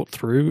kind of thought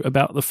through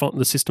about the font,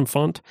 the system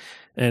font,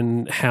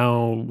 and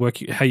how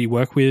you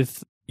work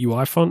with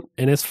UI font,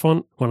 NS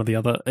font, one or the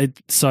other.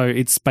 So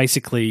it's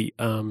basically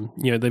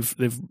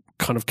they've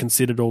kind of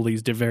considered all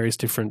these various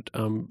different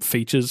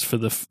features for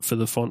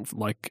the font,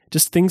 like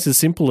just things as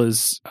simple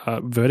as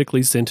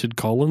vertically centered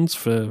colons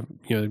for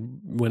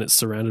when it's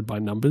surrounded by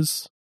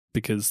numbers,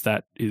 because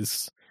that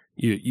is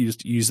you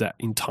use that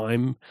in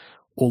time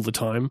all the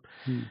time.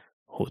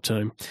 All the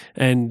time,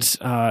 and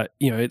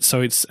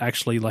it's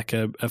actually like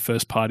a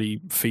first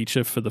party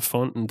feature for the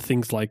font, and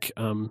things like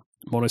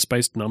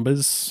monospaced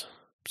numbers,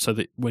 so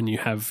that when you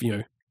have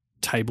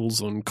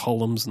tables on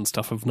columns and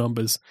stuff of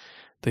numbers,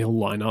 they all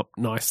line up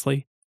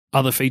nicely.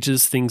 Other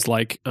features, things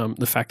like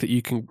the fact that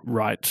you can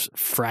write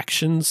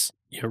fractions,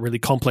 really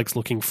complex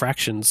looking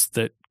fractions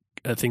that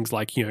are things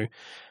like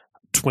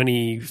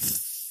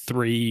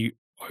 23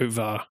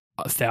 over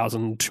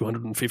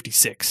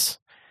 1,256.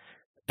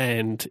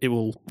 And it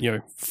will,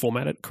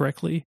 format it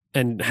correctly,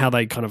 and how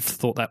they kind of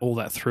thought all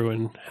that through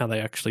and how they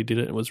actually did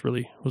it. It was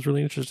really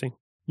interesting.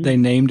 They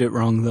named it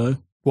wrong, though.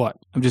 What?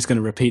 I'm just going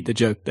to repeat the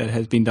joke that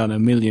has been done a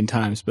million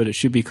times, but it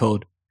should be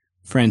called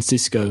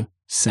Francisco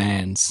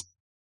Sans.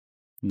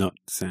 Not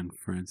San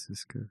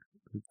Francisco.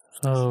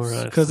 Oh,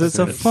 right. Because it's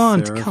a That's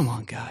font. serif. Come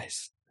on,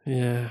 guys.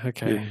 Yeah,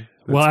 okay. Yeah,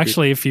 Well, that's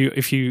actually, if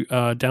you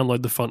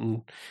download the font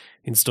and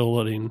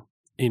install it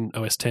in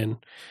OS 10,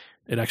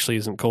 it actually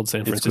isn't called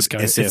San It's called Francisco.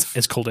 SF.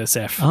 It's called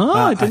SF. Oh,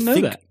 I didn't know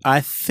think, that.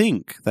 I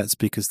think that's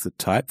because the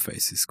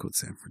typeface is called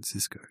San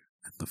Francisco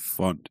and the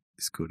font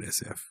is called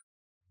SF.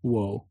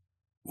 Whoa.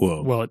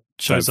 Whoa. Well, it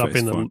shows up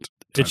in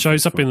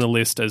the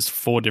list as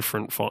 4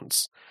 different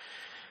fonts.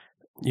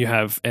 You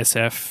have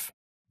SF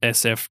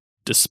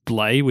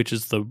Display, which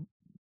is the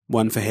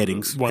one for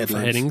headings. One for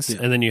headlines. headings, Yeah.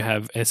 and then you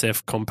have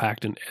SF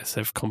Compact and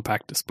SF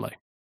Compact Display.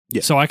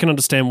 Yeah. So I can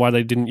understand why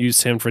they didn't use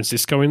San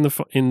Francisco in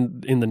the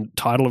in the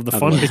title of the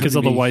font, Otherwise because it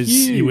would be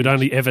otherwise you would huge.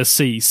 only ever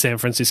see San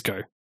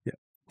Francisco.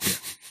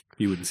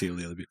 You wouldn't see all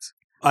the other bits.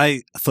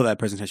 I thought that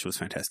presentation was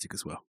fantastic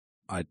as well.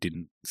 I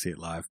didn't see it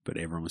live, but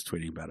everyone was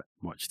tweeting about it.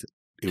 Watched it.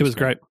 It was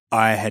great.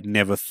 I had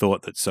never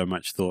thought that so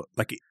much thought.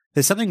 Like,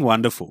 there's something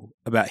wonderful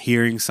about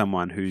hearing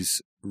someone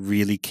who's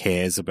really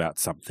cares about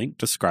something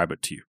describe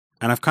it to you.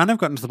 And I've kind of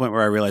gotten to the point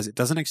where I realize it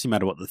doesn't actually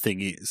matter what the thing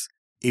is.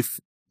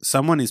 If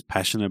someone is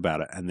passionate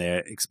about it and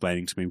they're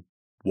explaining to me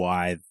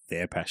why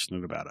they're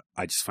passionate about it,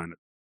 I just find it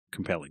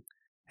compelling.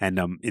 And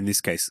in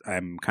this case,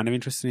 I'm kind of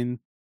interested in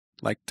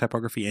like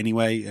typography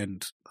anyway,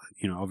 and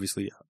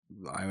obviously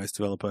iOS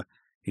developer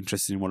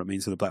interested in what it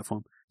means for the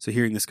platform. So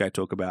hearing this guy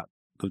talk about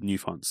the new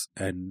fonts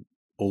and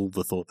all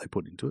the thought they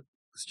put into it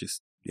was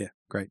just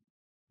great.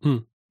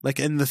 Like,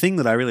 and the thing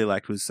that I really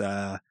liked was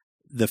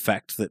the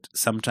fact that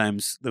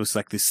sometimes there was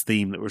like this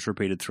theme that was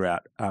repeated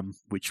throughout,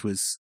 which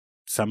was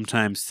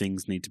sometimes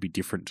things need to be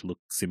different to look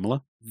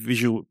similar.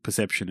 Visual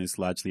perception is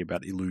largely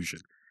about illusion.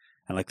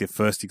 And like the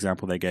first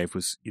example they gave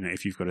was,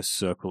 if you've got a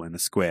circle and a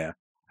square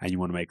and you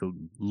want to make it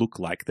look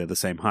like they're the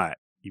same height,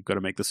 you've got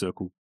to make the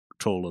circle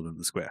taller than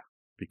the square,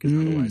 because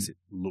otherwise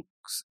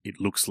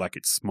it looks like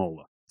it's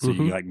smaller. So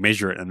you like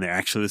measure it and they're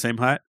actually the same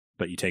height,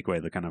 but you take away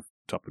the kind of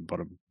top and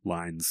bottom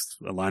lines,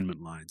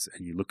 alignment lines,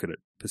 and you look at it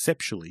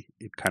perceptually,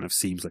 it kind of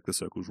seems like the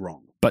circle's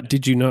wrong. But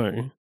did you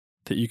know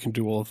that you can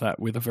do all of that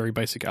with a very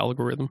basic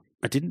algorithm?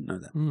 I didn't know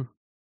that.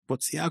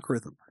 What's the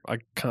algorithm? I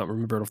can't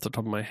remember it off the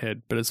top of my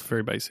head, but it's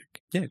very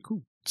basic. Yeah,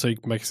 cool. So you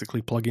can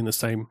basically plug in the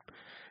same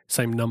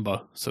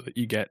number so that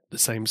you get the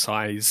same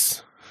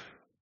size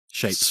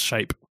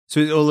shape. So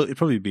it'd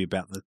probably be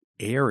about the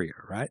area,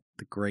 right?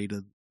 The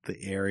greater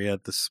the area,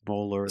 the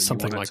smaller.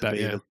 Something like that,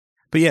 yeah.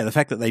 But yeah, the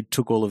fact that they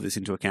took all of this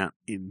into account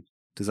in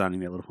designing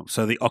their little form.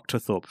 So the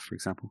octothorpe, for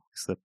example,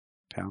 is the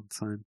pound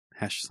sign,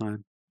 hash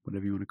sign,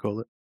 whatever you want to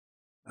call it.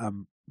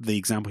 The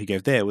example he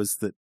gave there was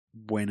that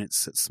when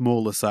it's at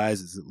smaller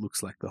sizes, it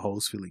looks like the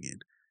hole's filling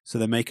in. So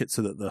they make it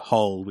so that the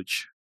hole,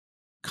 which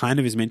kind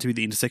of is meant to be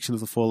the intersection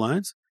of the 4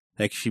 lines,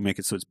 they actually make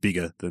it so it's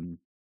bigger than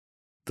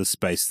the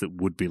space that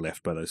would be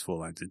left by those 4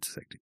 lines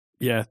intersecting.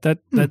 Yeah,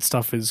 that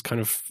stuff is kind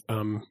of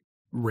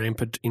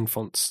rampant in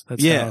fonts.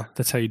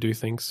 That's how you do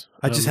things.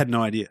 I just had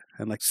no idea,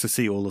 and like to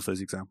see all of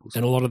those examples.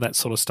 And a lot of that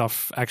sort of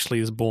stuff actually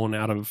is born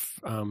out of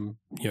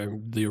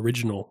the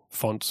original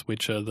fonts,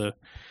 which are the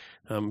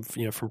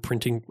from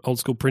printing, old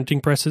school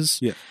printing presses.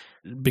 Yeah.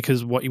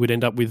 Because what you would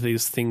end up with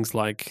is things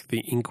like the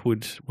ink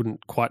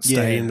wouldn't quite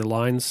stay in the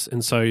lines,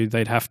 and so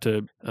they'd have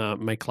to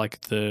make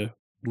like the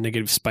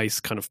negative space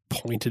kind of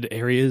pointed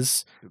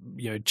areas,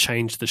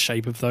 change the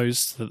shape of those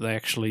so that they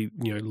actually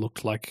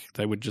looked like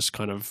they were just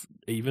kind of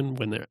even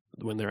when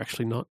they're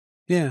actually not.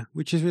 Yeah,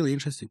 which is really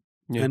interesting.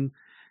 Yeah. And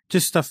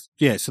just stuff.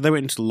 Yeah, so they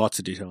went into lots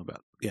of detail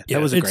about. Yeah,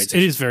 that was a great session.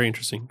 It is very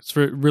interesting.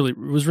 It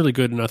was really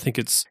good, and I think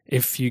it's,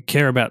 if you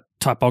care about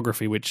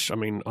typography, which I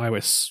mean,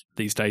 iOS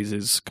these days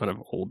is kind of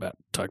all about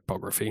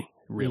typography.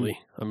 Really,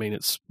 I mean,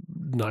 it's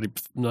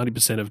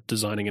 90% of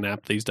designing an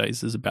app these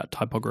days is about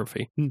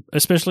typography.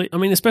 Especially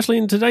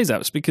in today's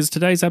apps, because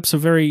today's apps are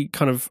very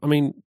kind of. I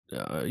mean,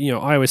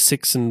 iOS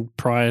 6 and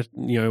prior,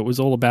 it was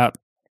all about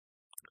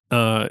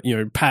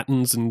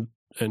patterns and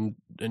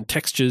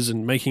textures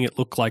and making it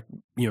look like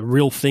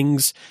real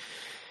things.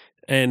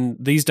 And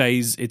these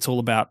days, it's all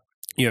about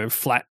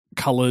flat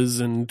colors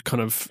and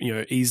kind of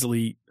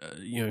easily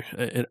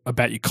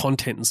about your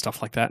content and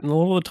stuff like that. And a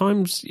lot of the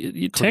times,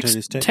 your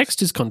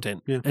text is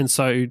content, and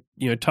so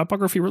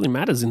typography really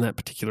matters in that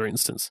particular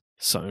instance.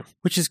 So,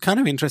 which is kind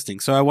of interesting.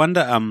 So I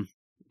wonder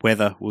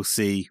whether we'll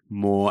see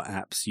more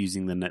apps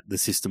using the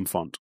system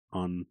font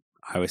on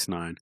iOS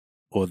 9,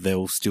 or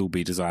there'll still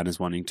be designers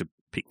wanting to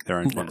pick their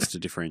own fonts to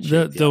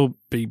differentiate. There'll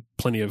be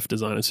plenty of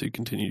designers who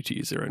continue to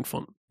use their own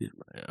font. Yeah.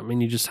 I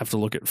mean, you just have to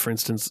look at, for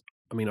instance,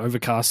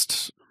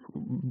 Overcast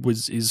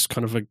is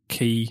kind of a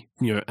key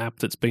app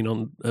that's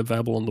been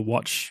available on the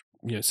watch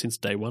since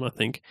day one, I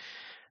think,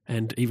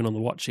 and even on the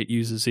watch it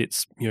uses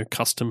its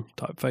custom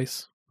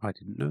typeface. I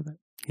didn't know that.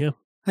 Yeah,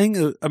 I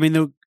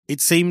think it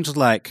seemed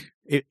like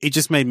it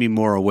just made me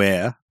more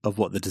aware of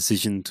what the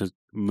decision to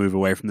move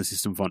away from the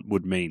system font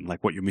would mean,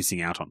 like what you're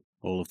missing out on,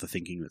 all of the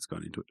thinking that's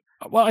gone into it.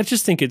 Well, I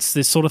just think it's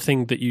this sort of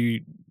thing that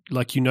you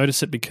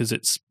notice it because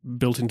it's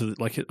built into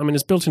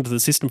it's built into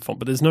the system font,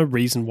 but there's no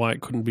reason why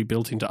it couldn't be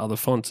built into other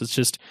fonts. It's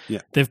just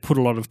they've put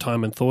a lot of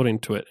time and thought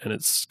into it, and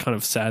it's kind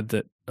of sad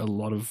that a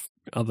lot of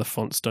other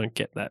fonts don't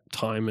get that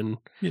time and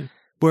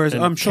Whereas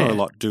I'm sure a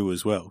lot do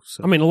as well.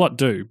 So. I mean, a lot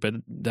do, but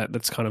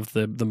that's kind of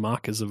the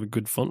markers of a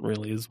good font,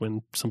 really, is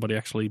when somebody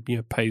actually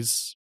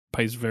pays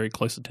very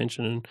close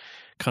attention and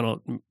kind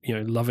of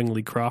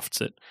lovingly crafts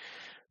it.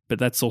 But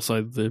that's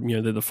also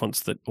they're the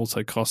fonts that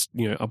also cost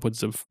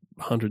upwards of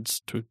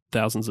hundreds to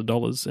thousands of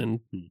dollars,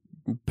 and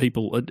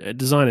people,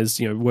 designers,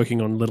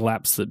 working on little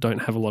apps that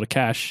don't have a lot of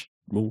cash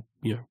will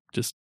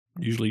just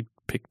usually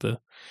pick the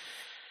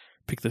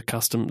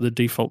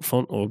default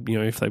font, or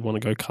if they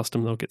want to go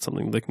custom, they'll get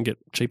something they can get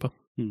cheaper,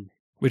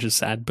 which is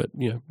sad, but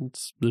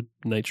it's the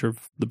nature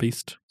of the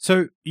beast.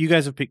 So you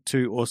guys have picked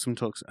two awesome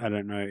talks. I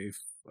don't know if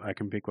I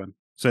can pick one.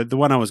 So the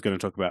one I was going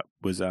to talk about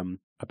was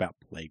about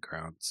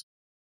playgrounds.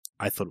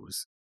 I thought it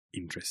was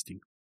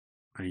interesting.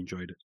 I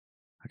enjoyed it.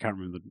 I can't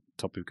remember the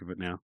topic of it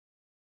now,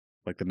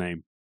 like the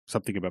name,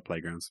 something about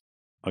playgrounds.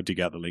 I'll dig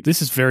out the link.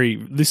 This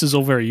is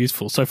all very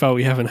useful. So far,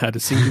 we haven't had a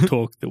single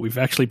talk that we've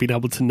actually been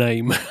able to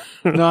name.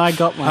 No, I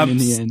got mine in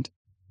the end.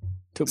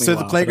 Took me a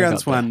while, the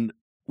playgrounds one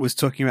was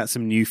talking about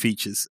some new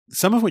features,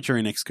 some of which are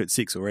in Xcode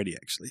 6 already,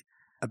 actually,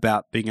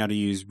 about being able to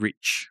use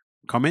rich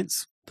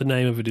comments. The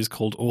name of it is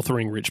called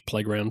Authoring Rich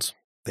Playgrounds.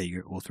 There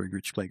you go, Authoring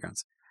Rich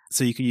Playgrounds.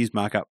 So you can use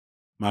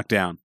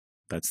Markdown.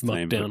 That's the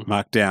name of it.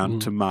 Markdown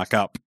to mark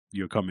up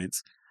your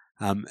comments.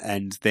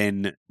 And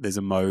then there's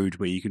a mode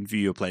where you can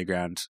view your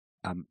playground,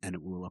 and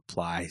it will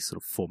apply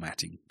sort of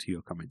formatting to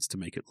your comments to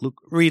make it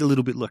read a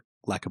little bit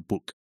like a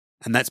book.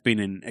 And that's been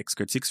in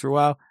Xcode 6 for a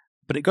while,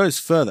 but it goes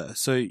further.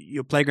 So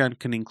your playground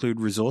can include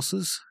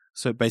resources.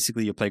 So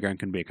basically your playground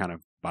can be a kind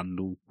of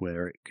bundle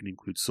where it can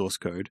include source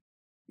code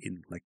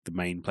in like the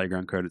main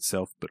playground code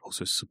itself, but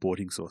also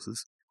supporting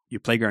sources.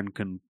 Your playground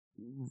can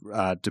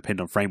depend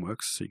on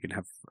frameworks, so you can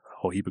have a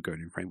whole heap of code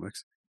in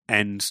frameworks.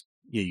 And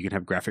you can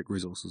have graphic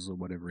resources or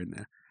whatever in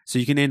there. So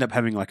you can end up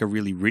having like a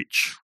really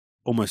rich,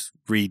 almost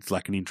reads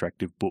like an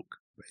interactive book,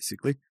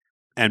 basically.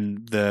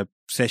 And the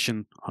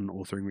session on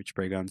Authoring Rich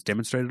Playgrounds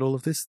demonstrated all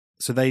of this.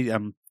 So they,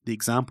 the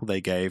example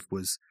they gave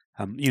was,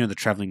 the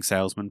traveling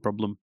salesman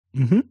problem.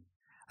 Mm-hmm.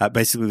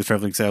 Basically, the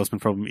traveling salesman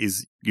problem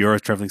is you're a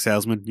traveling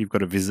salesman. You've got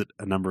to visit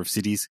a number of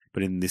cities.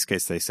 But in this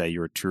case, they say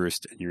you're a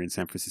tourist and you're in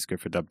San Francisco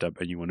for Dub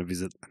and you want to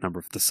visit a number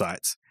of the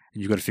sites.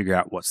 And you've got to figure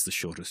out what's the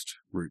shortest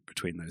route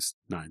between those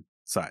 9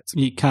 sites.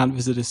 You can't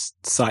visit a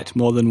site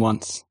more than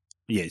once.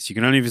 Yes, you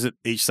can only visit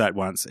each site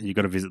once and you've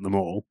got to visit them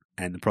all.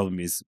 And the problem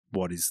is,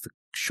 what is the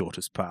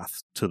shortest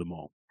path to them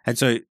all? And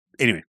so,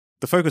 anyway,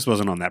 the focus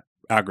wasn't on that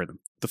algorithm.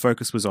 The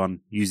focus was on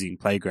using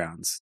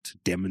playgrounds to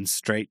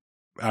demonstrate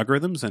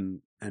algorithms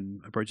and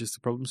approaches to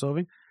problem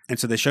solving. And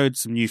so they showed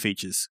some new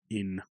features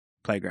in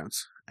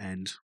playgrounds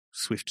and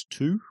Swift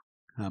 2,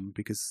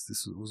 because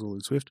this was all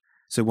in Swift.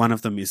 So one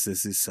of them is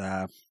there's this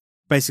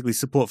basically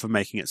support for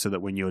making it so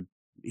that when you're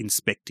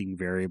inspecting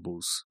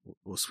variables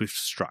or Swift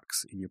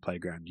structs in your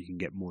playground, you can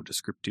get more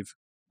descriptive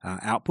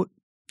output.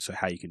 So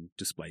how you can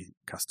display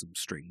custom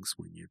strings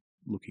when you're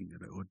looking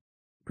at it, or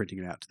printing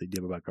it out to the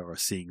debugger or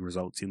seeing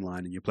results in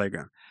line in your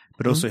playground,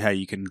 but also how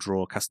you can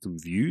draw custom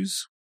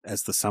views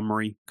as the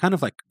summary, kind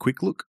of like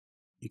quick look.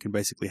 You can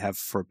basically have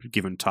for a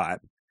given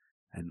type,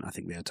 and I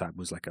think their type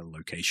was like a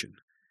location.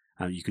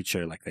 You could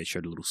show, like they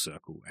showed a little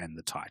circle and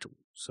the title,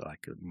 so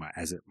like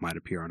as it might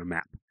appear on a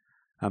map.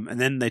 And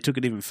then they took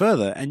it even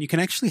further, and you can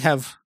actually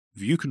have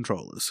view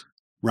controllers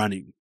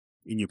running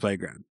in your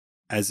playground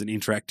as an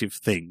interactive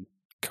thing.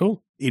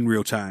 Cool. In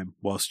real time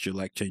whilst you're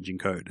like changing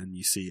code, and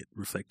you see it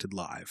reflected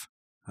live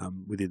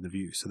within the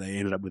view. So they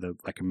ended up with a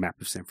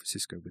map of San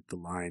Francisco with the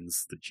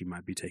lines that you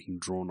might be taking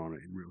drawn on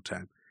it in real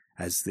time.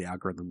 As the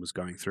algorithm was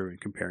going through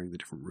and comparing the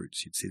different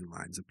routes, you'd see the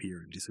lines appear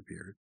and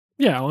disappear.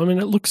 Yeah, I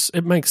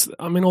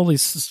mean, all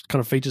these kind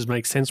of features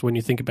make sense when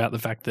you think about the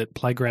fact that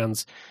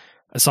playgrounds,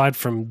 aside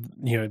from,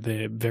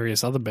 their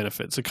various other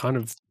benefits,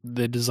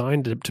 they're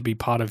designed to be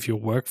part of your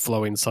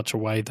workflow in such a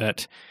way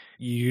that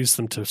you use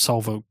them to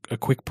solve a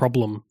quick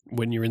problem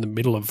when you're in the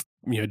middle of,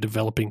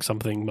 developing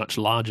something much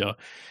larger.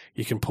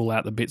 You can pull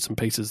out the bits and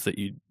pieces that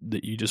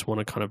you just want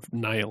to kind of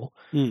nail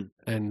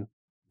and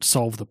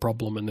solve the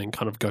problem and then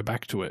kind of go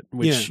back to it,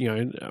 which,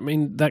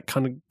 that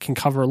kind of can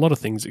cover a lot of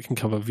things. It can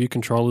cover view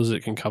controllers.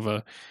 It can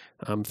cover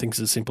things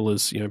as simple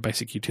as,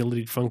 basic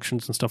utility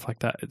functions and stuff like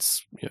that.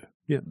 It's,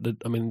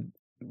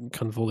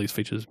 kind of all these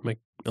features make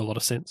a lot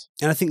of sense.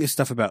 And I think this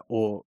stuff about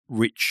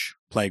rich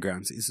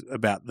playgrounds is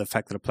about the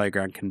fact that a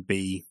playground can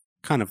be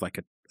kind of like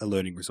a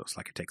learning resource,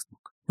 like a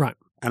textbook. Right.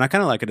 And I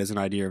kind of like it as an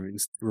idea of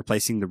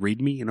replacing the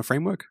README in a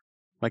framework.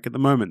 Like at the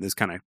moment, there's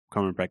kind of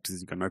common practices.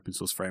 You've got an open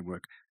source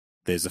framework.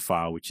 There's a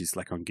file which is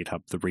like on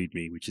GitHub, the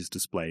README, which is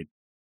displayed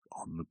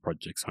on the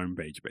project's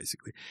homepage,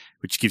 basically,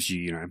 which gives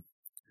you,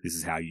 this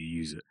is how you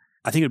use it.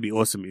 I think it'd be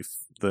awesome if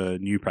the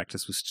new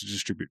practice was to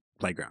distribute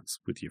playgrounds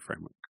with your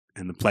framework.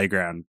 And the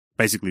playground,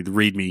 basically the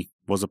README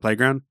was a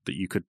playground that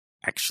you could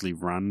actually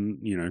run,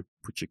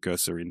 put your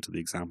cursor into the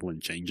example and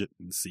change it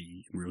and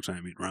see in real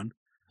time it run.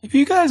 Have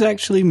you guys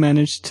actually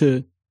managed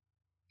to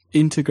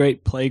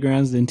integrate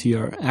playgrounds into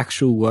your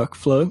actual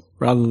workflow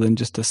rather than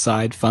just a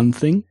side fun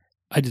thing?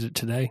 I did it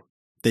today.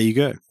 There you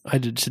go. I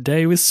did it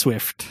today with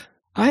Swift.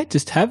 I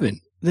just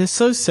haven't. They're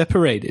so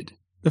separated.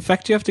 The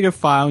fact you have to go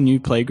file new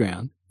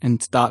playground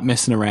and start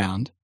messing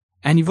around.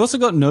 And you've also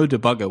got no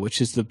debugger,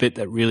 which is the bit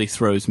that really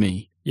throws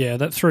me. Yeah,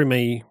 that threw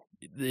me.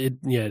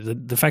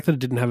 The fact that it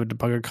didn't have a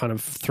debugger kind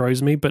of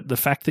throws me, but the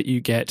fact that you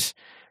get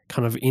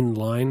kind of in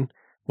line,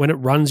 when it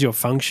runs your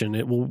function,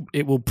 it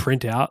will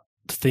print out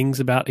things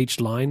about each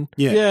line.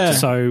 Yeah.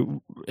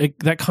 So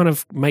that kind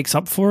of makes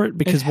up for it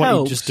because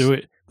you just do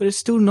it. But it's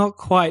still not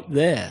quite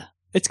there.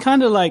 It's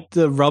kind of like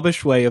the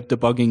rubbish way of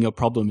debugging your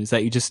problem is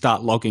that you just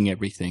start logging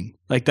everything.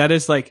 That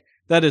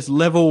is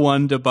level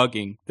 1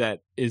 debugging.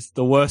 That is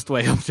the worst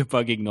way of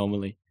debugging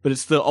normally, but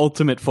it's the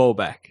ultimate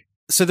fallback.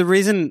 So the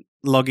reason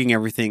logging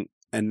everything,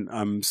 and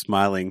I'm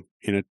smiling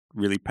in a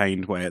really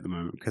pained way at the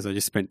moment because I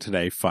just spent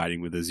today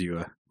fighting with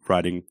Azure,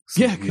 writing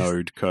some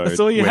Node code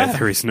where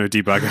there is no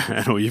debugger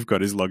and all you've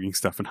got is logging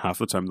stuff, and half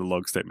the time the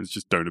log statements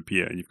just don't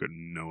appear and you've got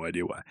no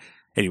idea why.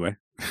 Anyway,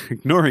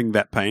 ignoring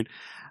that pain,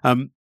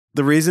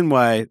 the reason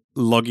why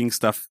logging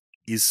stuff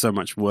is so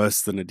much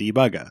worse than a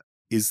debugger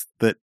is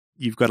that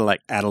you've got to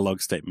add a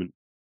log statement,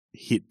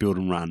 hit build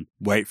and run,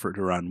 wait for it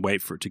to run,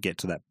 wait for it to get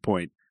to that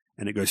point,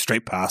 and it goes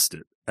straight past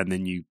it. And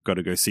then you've got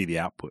to go see the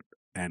output.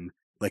 And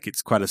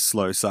it's quite a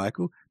slow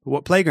cycle. But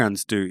what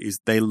playgrounds do is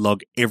they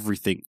log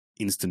everything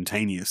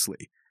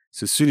instantaneously.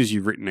 So as soon as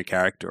you've written a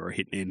character or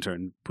hit enter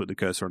and put the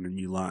cursor on a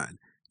new line,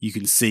 you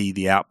can see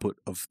the output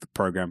of the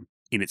program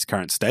in its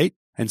current state.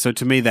 And so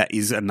to me, that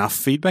is enough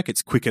feedback.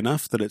 It's quick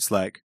enough that it's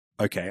like,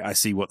 okay, I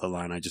see what the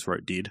line I just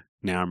wrote did.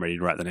 Now I'm ready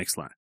to write the next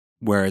line.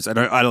 Whereas I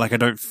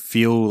don't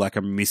feel like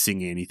I'm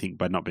missing anything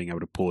by not being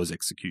able to pause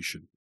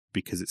execution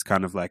because it's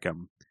kind of like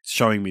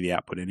showing me the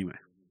output anyway.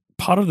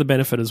 Part of the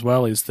benefit as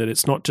well is that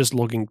it's not just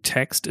logging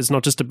text. It's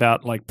not just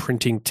about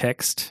printing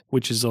text,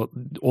 which is all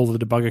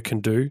the debugger can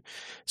do.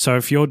 So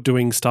if you're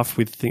doing stuff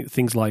with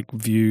things like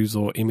views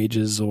or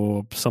images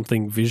or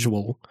something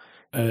visual,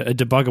 a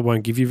debugger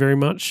won't give you very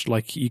much.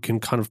 You can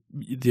kind of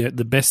the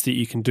best that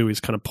you can do is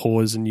kind of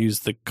pause and use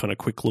the kind of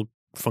quick look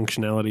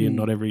functionality, and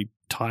not every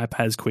type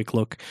has quick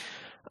look.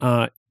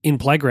 In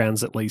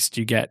playgrounds, at least,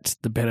 you get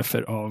the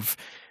benefit of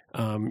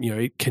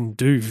it can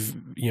do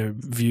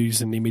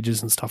views and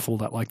images and stuff, all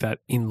that like that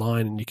in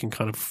line, and you can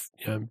kind of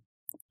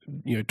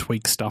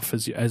tweak stuff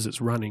as it's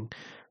running,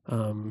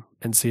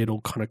 and see it all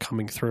kind of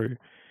coming through.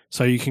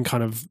 So you can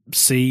kind of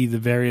see the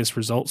various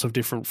results of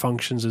different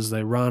functions as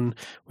they run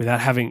without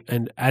having,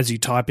 and as you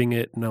typing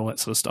it and all that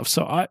sort of stuff.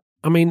 So I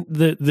mean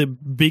the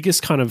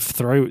biggest kind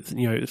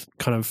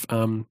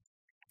of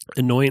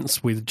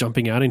annoyance with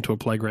jumping out into a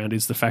playground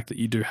is the fact that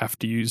you do have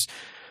to use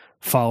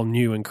file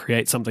new and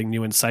create something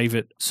new and save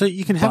it. So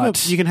you can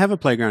have a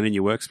playground in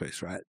your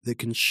workspace, right? That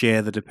can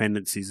share the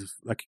dependencies of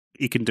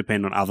it can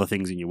depend on other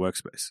things in your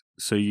workspace.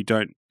 So you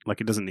don't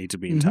it doesn't need to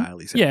be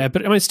entirely separate. Yeah,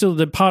 but I mean, still,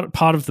 the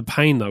part of the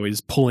pain though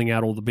is pulling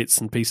out all the bits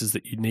and pieces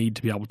that you need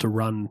to be able to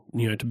run,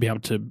 to be able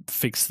to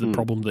fix the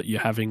problem that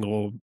you're having,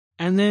 or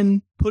and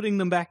then putting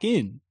them back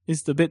in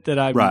is the bit that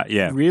I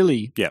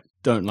really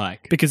don't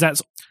like. Because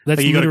that's you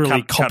gotta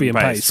literally cut copy and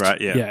paste, right?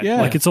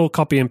 Yeah. Like it's all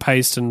copy and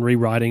paste and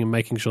rewriting and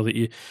making sure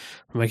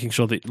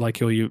that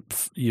like all your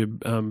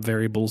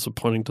variables are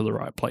pointing to the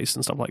right place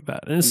and stuff like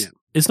that. And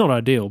it's not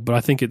ideal, but I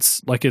think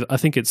it's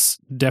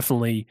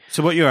definitely.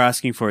 So what you're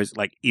asking for is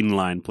like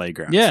inline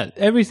playgrounds. Yeah,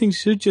 everything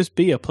should just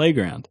be a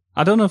playground.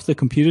 I don't know if the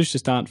computers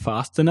just aren't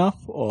fast enough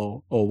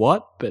or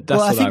what, but that's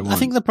what I want. I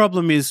think the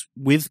problem is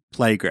with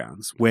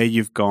playgrounds where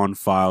you've gone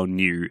file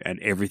new and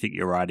everything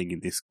you're writing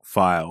in this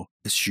file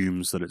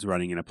assumes that it's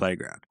running in a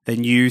playground.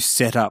 Then you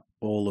set up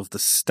all of the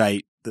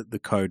state that the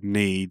code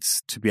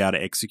needs to be able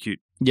to execute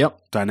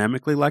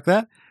dynamically like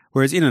that.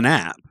 Whereas in an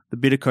app, the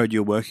bit of code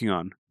you're working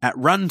on at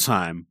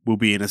runtime will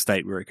be in a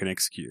state where it can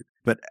execute.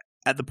 But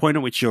at the point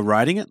at which you're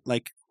writing it,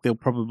 like there'll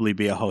probably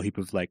be a whole heap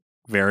of like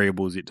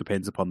variables it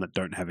depends upon that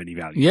don't have any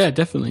value. Yeah,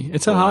 definitely.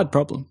 It's a hard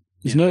problem.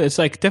 It's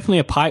like definitely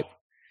a pipe.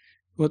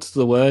 What's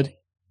the word?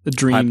 The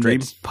dream. Pipe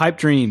dream? Pipe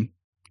dream.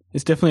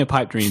 It's definitely a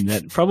pipe dream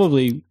that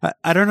probably.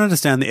 I don't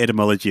understand the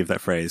etymology of that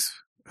phrase.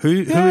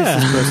 Who is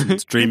this person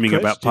that's dreaming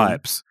about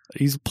pipes?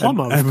 He's a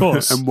plumber, of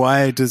course. And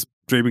why does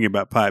dreaming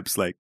about pipes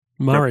like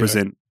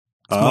represent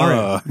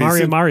Mario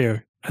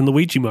and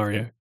Luigi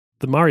Mario,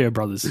 the Mario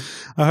brothers.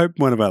 I hope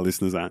one of our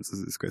listeners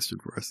answers this question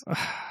for us.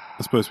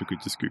 I suppose we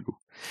could just Google.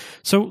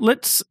 So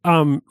let's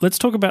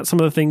talk about some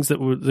of the things that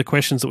were the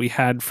questions that we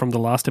had from the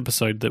last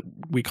episode that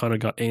we kind of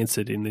got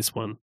answered in this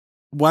one.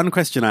 One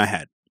question I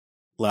had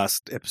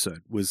last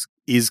episode was,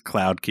 is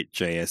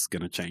CloudKit.js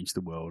going to change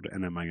the world,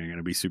 and am I going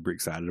to be super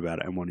excited about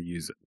it and want to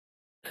use it?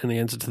 And the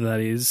answer to that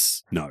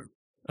is no.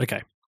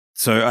 Okay.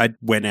 So I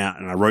went out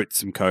and I wrote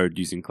some code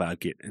using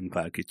CloudKit and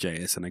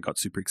CloudKit.js, and I got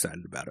super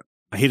excited about it.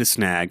 I hit a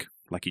snag,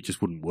 like it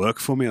just wouldn't work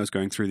for me. I was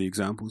going through the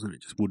examples and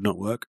it just would not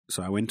work.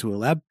 So I went to a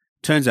lab.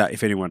 Turns out,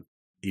 if anyone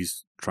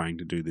is trying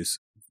to do this,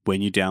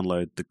 when you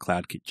download the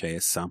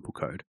CloudKit.js sample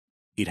code,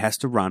 it has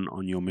to run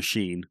on your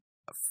machine.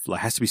 It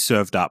has to be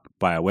served up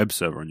by a web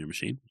server on your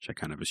machine, which I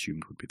kind of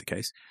assumed would be the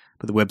case.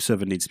 But the web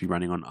server needs to be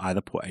running on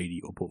either port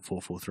 80 or port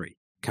 443.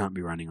 Can't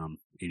be running on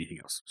anything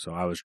else. So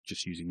I was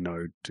just using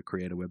Node to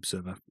create a web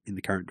server in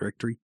the current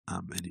directory,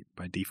 and it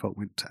by default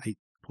went to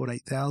port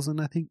 8000,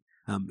 I think,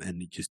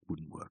 and it just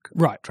wouldn't work.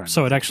 Right.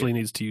 So it actually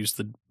needs to use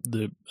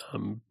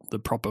the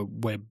proper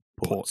web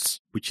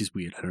ports, which is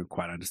weird. I don't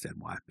quite understand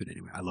why, but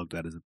anyway, I logged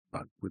that as a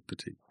bug with the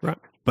team. Right.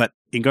 But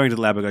in going to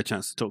the lab, I got a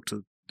chance to talk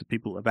to the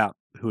people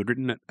who had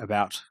written it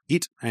about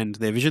it and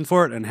their vision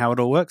for it and how it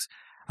all works.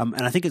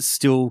 And I think it's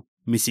still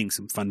missing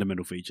some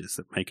fundamental features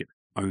that make it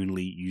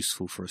only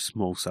useful for a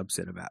small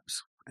subset of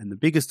apps. And the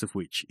biggest of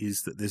which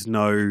is that there's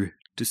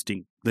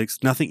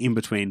nothing in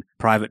between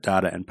private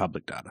data and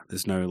public data.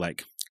 There's no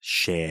like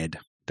shared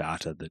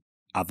data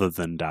other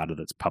than data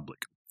that's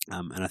public.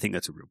 And I think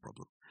that's a real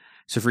problem.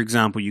 So for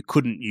example, you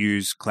couldn't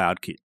use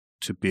CloudKit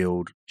to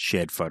build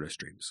shared photo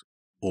streams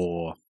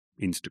or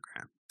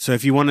Instagram. So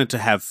if you wanted to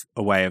have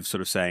a way of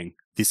sort of saying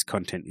this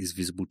content is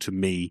visible to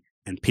me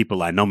and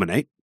people I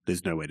nominate,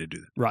 there's no way to do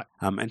that. Right.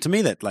 And to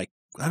me that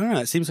I don't know,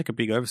 it seems like a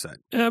big oversight.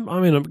 I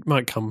mean, it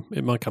might come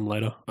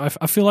later.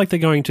 I feel like they're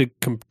going to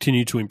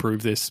continue to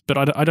improve this, but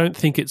I don't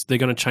think they're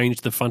going to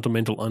change the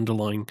fundamental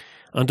underlying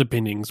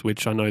underpinnings,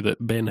 which I know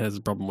that Ben has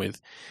a problem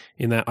with,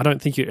 in that I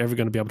don't think you're ever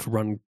going to be able to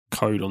run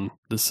code on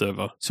the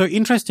server. So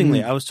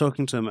interestingly, I was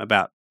talking to them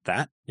about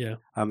that. Yeah.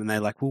 And they're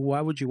like, well,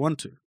 why would you want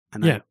to?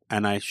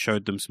 And I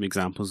showed them some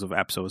examples of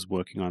apps I was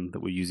working on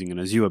that were using an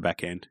Azure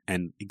backend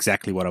and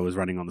exactly what I was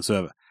running on the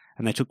server.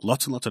 And they took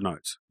lots and lots of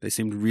notes. They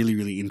seemed really,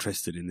 really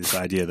interested in this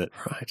idea that,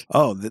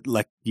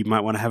 that you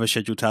might want to have a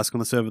scheduled task on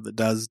the server that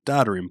does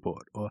data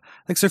import. Or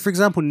so for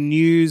example, the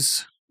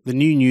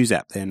new news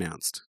app they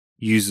announced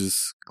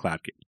uses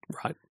CloudKit.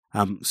 Right.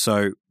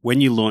 So when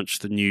you launch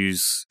the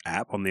news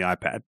app on the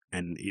iPad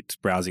and it's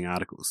browsing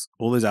articles,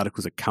 all those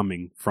articles are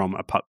coming from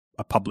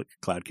a public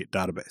CloudKit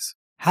database.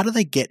 How do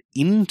they get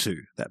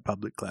into that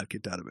public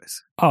CloudKit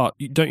database? Oh,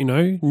 don't you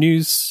know?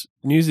 News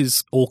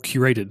is all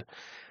curated.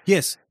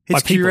 Yes.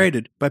 It's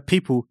curated by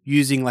people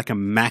using like a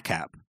Mac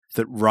app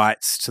that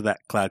writes to that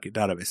CloudKit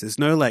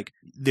database.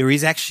 There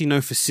is actually no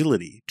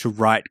facility to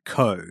write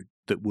code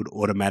that would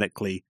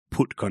automatically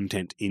put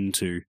content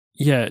into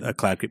a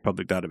CloudKit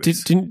public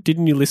database.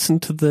 Didn't you listen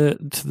to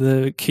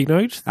the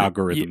keynote?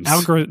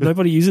 Algorithms.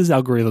 Nobody uses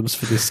algorithms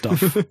for this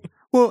stuff.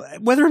 Well,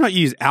 whether or not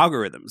you use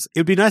algorithms,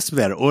 it would be nice to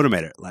be able to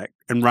automate it,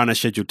 and run a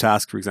scheduled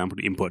task, for example,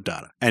 to import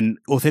data. And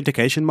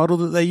authentication model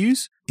that they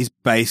use is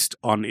based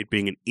on it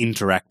being an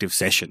interactive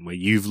session where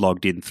you've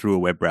logged in through a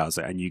web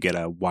browser and you get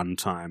a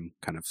one-time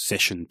kind of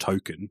session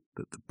token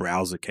that the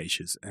browser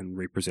caches and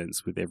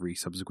represents with every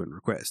subsequent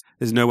request.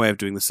 There's no way of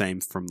doing the same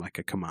from like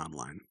a command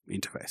line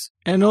interface.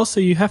 And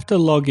also you have to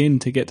log in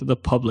to get to the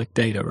public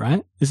data,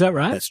 right? Is that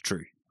right? That's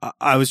true.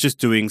 I was just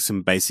doing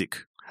some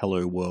basic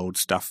Hello World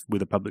stuff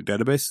with a public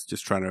database,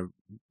 just trying to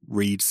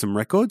read some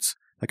records.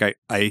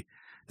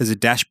 There's a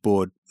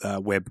dashboard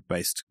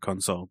web-based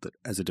console that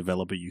as a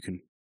developer you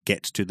can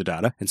get to the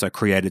data. And so I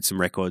created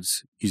some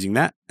records using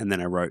that, and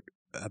then I wrote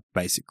a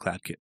basic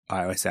CloudKit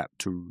iOS app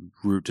to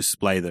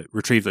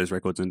retrieve those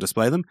records and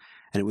display them,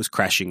 and it was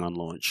crashing on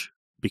launch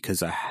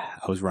because I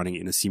was running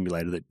it in a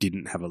simulator that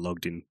didn't have a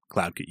logged in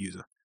CloudKit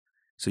user.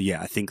 So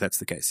yeah, I think that's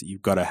the case.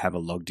 You've got to have a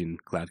logged in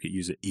CloudKit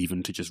user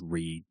even to just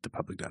read the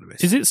public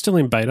database. Is it still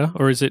in beta,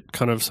 or is it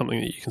kind of something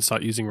that you can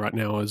start using right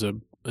now as a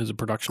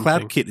production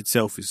thing? CloudKit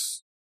itself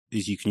is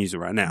you can use it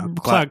right now.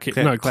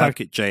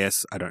 CloudKit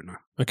JS, I don't know.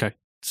 Okay.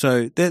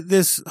 So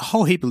there's a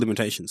whole heap of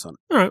limitations on it.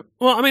 All right.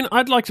 Well, I mean,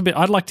 I'd like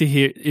to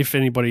hear if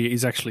anybody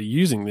is actually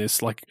using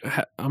this. Like,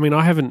 I mean,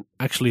 I haven't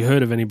actually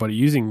heard of anybody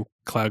using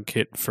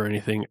CloudKit for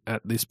anything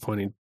at this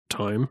point in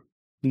time.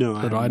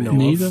 No, that I know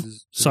neither. of.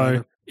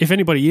 So, if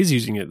anybody is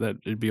using it,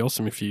 it'd be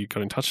awesome if you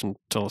got in touch and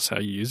tell us how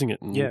you're using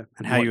it, and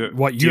and how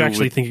what you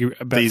actually think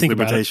about these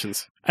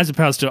limitations, as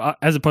opposed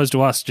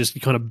to us just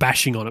kind of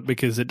bashing on it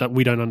because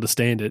we don't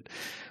understand it,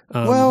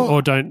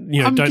 or don't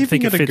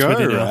think it fits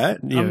within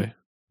right?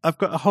 I've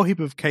got a whole heap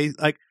of case.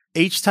 Like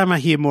each time I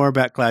hear more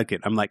about CloudKit,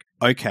 I'm like,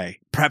 okay,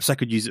 perhaps I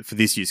could use it for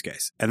this use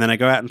case, and then I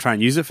go out and try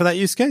and use it for that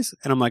use case,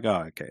 and I'm like,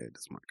 oh, okay, it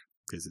doesn't work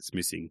because it's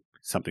missing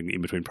something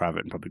in between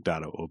private and public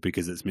data, or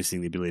because it's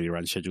missing the ability to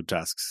run scheduled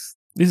tasks.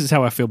 This is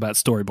how I feel about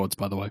storyboards,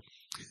 by the way.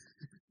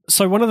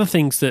 So one of the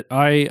things that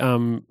I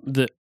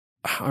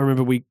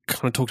remember we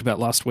kind of talked about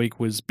last week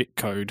was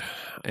bitcode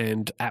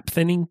and app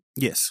thinning.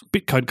 Yes.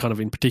 Bitcode kind of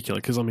in particular,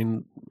 because I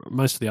mean,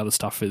 most of the other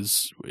stuff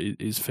is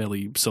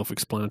fairly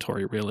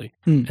self-explanatory, really.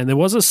 And there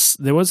was a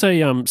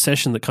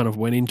session that kind of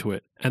went into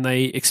it, and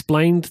they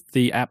explained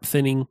the app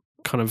thinning,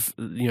 kind of,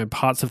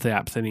 parts of the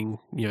app thinning,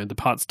 the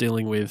parts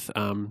dealing with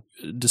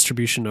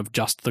distribution of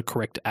just the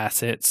correct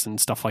assets and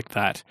stuff like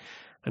that,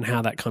 and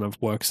how that kind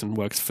of works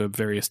for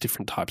various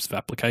different types of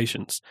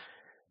applications.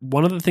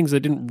 One of the things they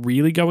didn't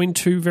really go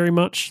into very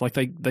much, like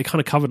they kind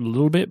of covered a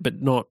little bit,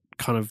 but not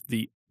kind of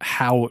the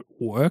how it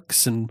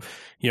works and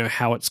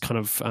how it's kind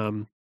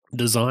of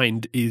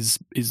designed is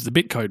the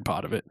bitcode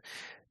part of it.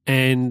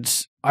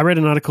 And I read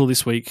an article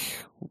this week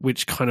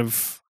which kind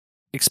of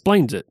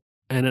explains it,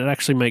 and it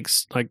actually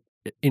makes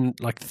in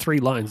 3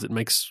 lines, it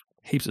makes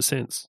heaps of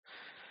sense.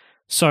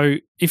 So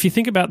if you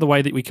think about the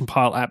way that we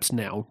compile apps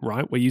now,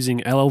 right, we're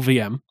using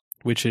LLVM,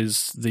 which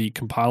is the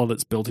compiler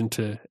that's built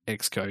into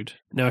Xcode.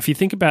 Now, if you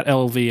think about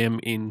LLVM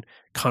in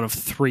kind of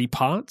 3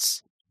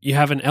 parts, you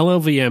have an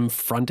LLVM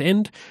front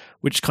end,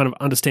 which kind of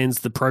understands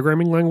the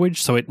programming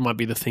language. So it might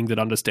be the thing that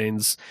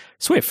understands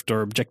Swift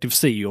or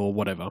Objective-C or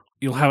whatever.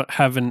 You'll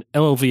have an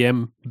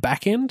LLVM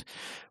backend,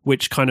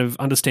 which kind of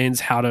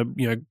understands how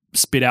to,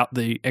 spit out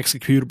the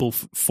executable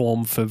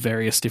form for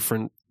various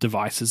different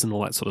devices and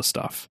all that sort of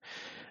stuff.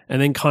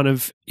 And then kind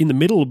of in the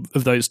middle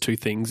of those two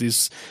things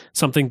is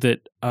something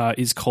that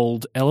is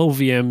called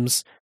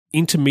LLVM's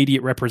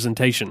intermediate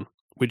representation,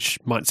 which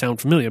might sound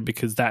familiar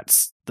because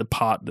that's the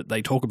part that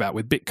they talk about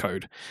with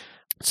bitcode.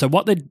 So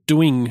what they're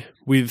doing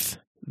with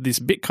this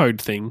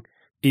bitcode thing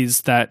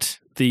is that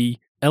the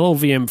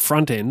LLVM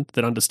front end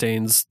that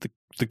understands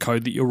the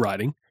code that you're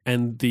writing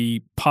and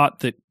the part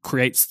that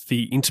creates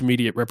the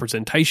intermediate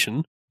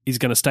representation is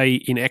going to stay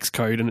in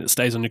Xcode, and it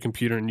stays on your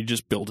computer and you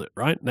just build it,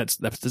 right? That's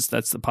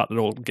the part that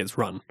all gets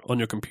run on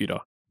your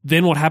computer.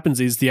 Then what happens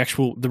is the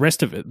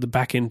rest of it, the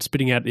backend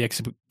spitting out the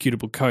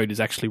executable code,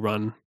 is actually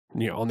run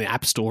on the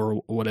App Store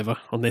or whatever,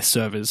 on their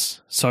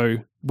servers. So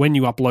when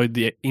you upload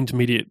the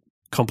intermediate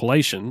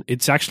compilation,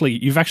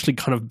 you've actually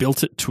kind of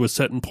built it to a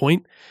certain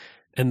point,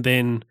 and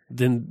then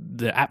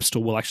the App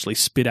Store will actually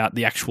spit out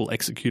the actual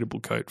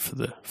executable code for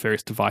the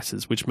various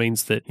devices, which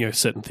means that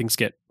certain things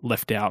get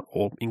left out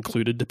or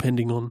included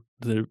depending on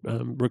the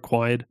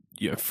required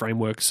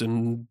frameworks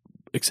and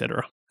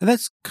etc. And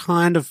that's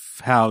kind of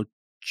how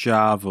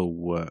Java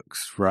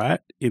works, right?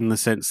 In the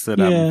sense that,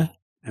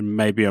 and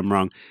maybe I'm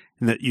wrong,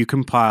 in that you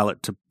compile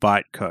it to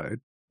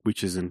bytecode,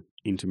 which is an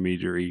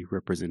intermediary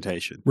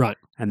representation. Right.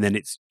 And then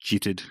it's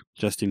jittered,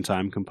 just in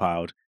time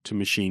compiled to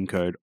machine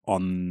code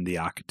on the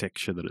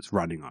architecture that it's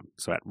running on.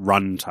 So at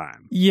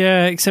runtime.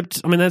 Yeah,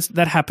 except, I mean,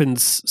 that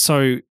happens.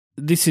 So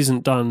this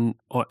isn't done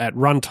at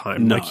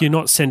runtime. No. Like, you're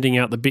not sending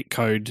out the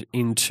bitcode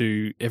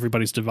into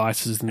everybody's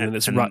devices and then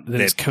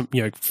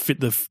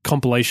the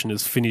compilation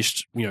is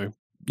finished,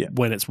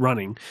 when it's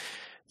running.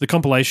 The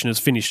compilation is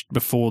finished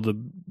before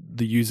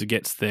the user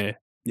gets there,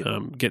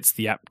 gets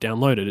the app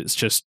downloaded. It's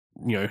just,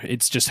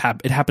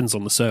 it happens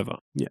on the server.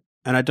 Yeah.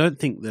 And I don't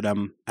think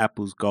that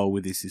Apple's goal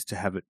with this is to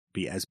have it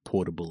be as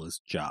portable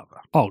as Java.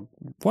 Oh,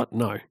 what?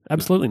 No,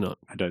 absolutely not.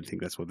 I don't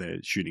think that's what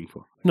they're shooting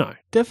for. No.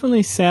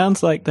 Definitely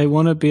sounds like they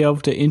want to be able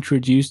to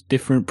introduce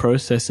different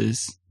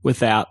processes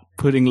without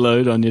putting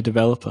load on your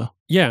developer.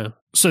 Yeah.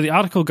 So the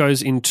article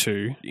goes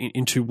into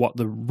what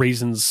the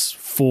reasons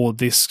for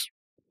this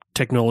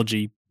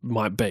technology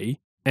might be,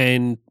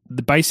 and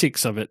the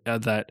basics of it are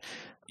that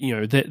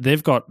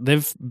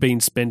they've been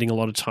spending a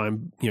lot of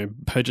time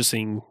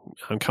purchasing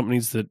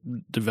companies that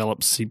develop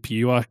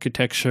CPU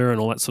architecture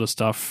and all that sort of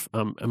stuff.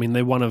 I mean,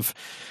 they're one of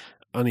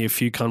only a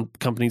few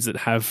companies that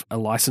have a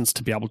license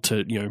to be able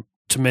to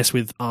to mess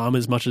with ARM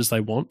as much as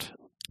they want,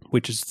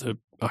 which is the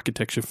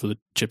architecture for the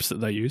chips that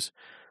they use.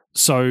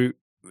 So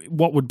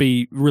what would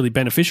be really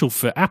beneficial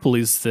for Apple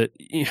is that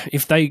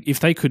if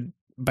they could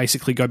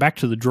basically go back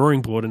to the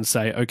drawing board and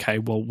say, okay,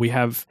 well,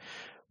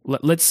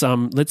 let's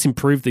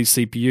improve these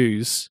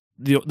CPUs.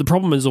 The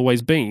problem has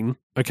always been,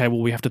 okay,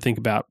 well, we have to think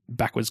about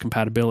backwards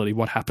compatibility.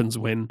 What happens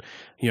when,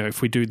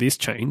 if we do this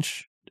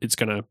change, it's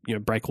going to,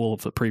 break all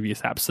of the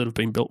previous apps that have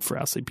been built for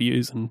our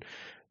CPUs, and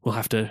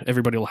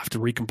everybody will have to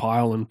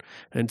recompile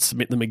and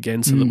submit them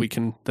again so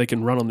that they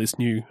can run on this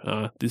new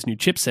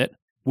chipset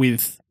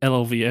with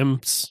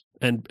LLVMs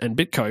and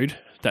bitcode.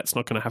 That's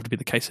not going to have to be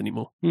the case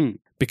anymore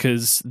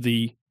because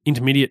the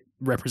intermediate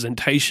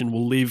representation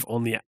will live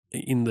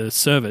in the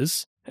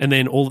servers. And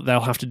then all that they'll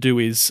have to do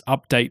is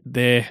update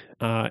their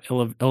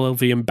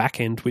LLVM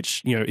backend,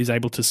 which is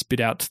able to spit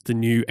out the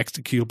new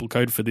executable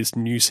code for this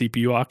new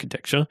CPU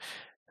architecture,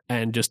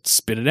 and just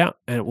spit it out,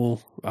 and it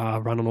will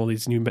run on all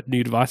these new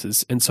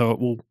devices. And so it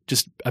will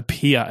just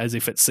appear as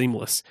if it's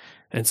seamless.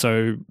 And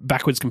so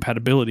backwards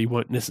compatibility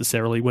won't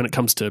necessarily, when it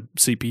comes to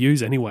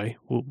CPUs anyway,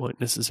 won't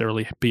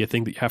necessarily be a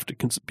thing that you have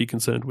to be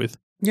concerned with.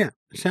 Yeah,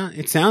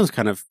 it sounds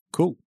kind of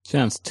cool.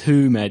 Sounds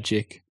too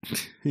magic.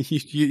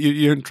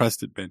 You don't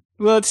trust it, Ben.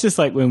 Well, it's just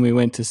like when we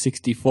went to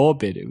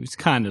 64-bit, it was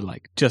kind of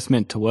like just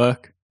meant to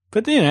work.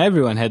 But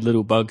everyone had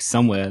little bugs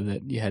somewhere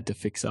that you had to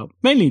fix up.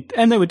 Mainly,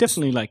 and they were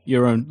definitely like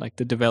your own, like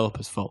the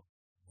developer's fault.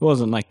 It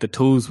wasn't like the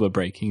tools were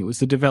breaking, it was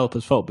the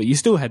developer's fault. But you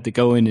still had to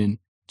go in and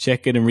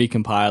check it and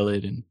recompile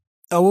it. And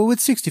oh, well, with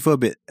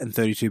 64-bit and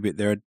 32-bit,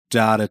 there are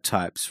data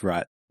types,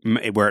 right,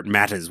 where it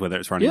matters whether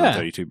it's running on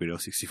 32-bit or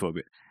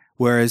 64-bit.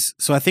 Whereas,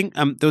 so I think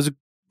there was a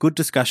good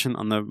discussion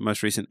on the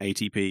most recent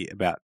ATP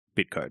about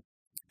bitcode.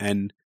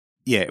 And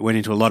yeah, it went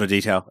into a lot of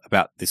detail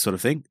about this sort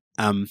of thing.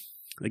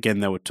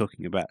 Again, they were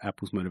talking about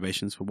Apple's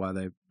motivations for why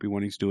they'd be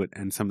wanting to do it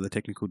and some of the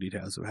technical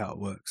details of how it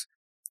works.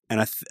 And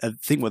I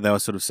think what they were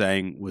sort of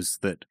saying was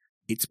that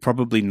it's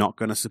probably not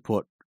going to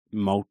support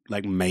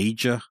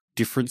major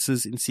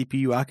differences in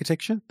CPU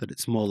architecture, that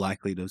it's more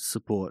likely to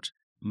support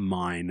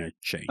minor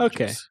changes.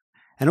 Okay.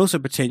 And also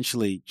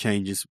potentially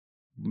changes,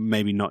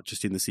 maybe not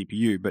just in the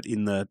CPU, but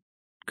in the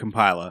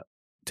compiler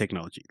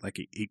technology. Like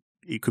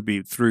it could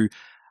be through,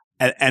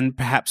 and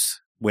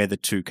perhaps where the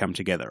two come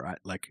together, right?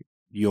 Like,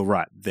 you're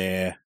right,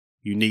 they're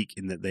unique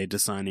in that they're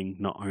designing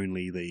not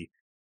only the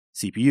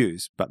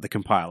CPUs, but the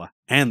compiler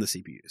and the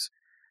CPUs.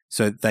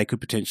 So they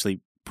could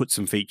potentially put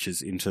some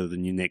features into the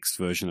new next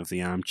version of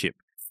the ARM chip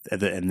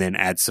and then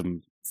add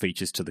some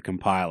features to the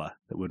compiler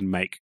that would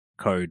make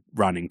code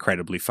run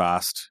incredibly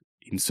fast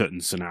in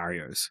certain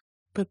scenarios.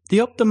 But the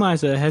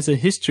optimizer has a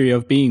history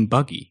of being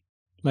buggy.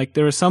 Like,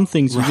 there are some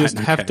things you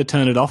have to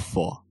turn it off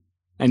for,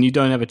 and you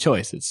don't have a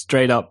choice. It's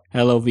straight up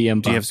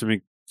LLVM bug.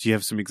 Do you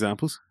have some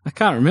examples? I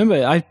can't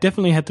remember. I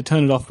definitely had to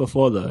turn it off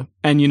before, though.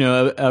 And,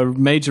 a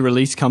major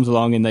release comes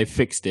along and they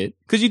fixed it.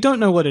 Because you don't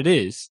know what it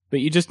is, but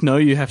you just know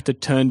you have to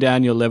turn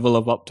down your level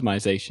of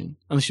optimization,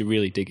 unless you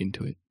really dig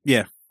into it.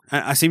 Yeah.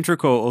 I seem to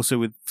recall also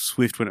with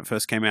Swift when it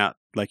first came out,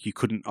 like, you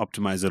couldn't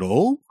optimize at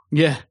all.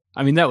 Yeah.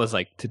 I mean, that was,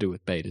 like, to do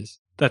with betas.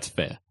 That's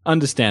fair.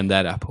 Understand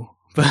that, Apple.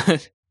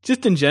 But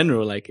just in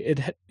general, like,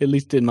 at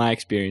least in my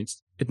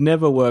experience, it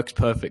never works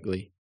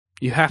perfectly.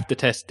 You have to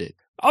test it.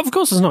 Of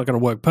course, it's not going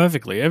to work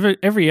perfectly.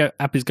 Every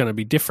app is going to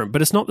be different,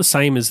 but it's not the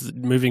same as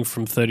moving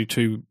from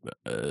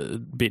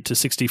 32-bit to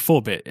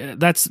 64-bit.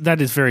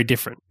 That is very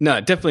different. No,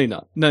 definitely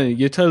not. No,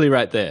 you're totally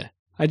right there.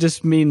 I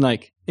just mean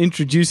like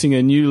introducing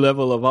a new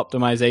level of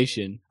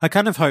optimization. I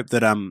kind of hope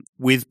that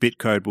with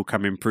bitcode will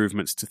come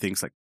improvements to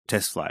things like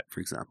TestFlight, for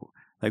example.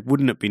 Like,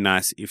 wouldn't it be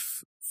nice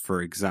if, for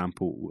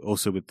example,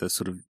 also with the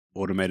sort of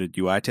automated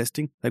UI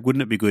testing, like,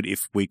 wouldn't it be good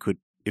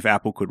if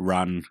Apple could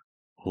run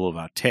all of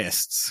our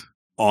tests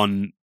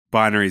on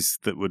binaries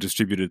that were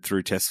distributed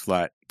through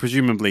TestFlight?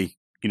 Presumably,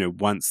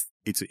 once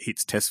it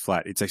hits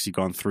TestFlight, it's actually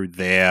gone through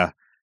their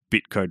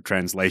bitcode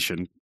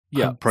translation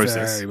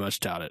process. Very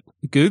much doubt it.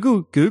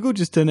 Google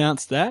just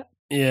announced that.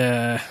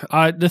 Yeah.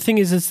 The thing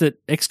is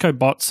that Xcode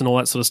bots and all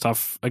that sort of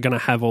stuff are going to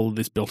have all of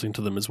this built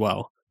into them as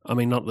well. I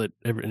mean, not that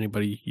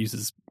anybody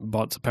uses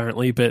bots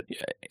apparently, but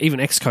even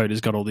Xcode has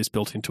got all this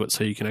built into it,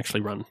 so you can actually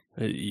run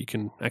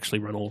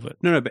all of it.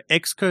 No, but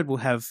Xcode will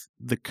have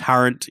the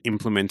current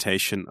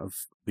implementation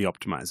of the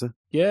optimizer.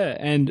 Yeah,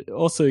 and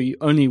also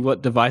only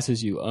what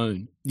devices you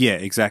own. Yeah,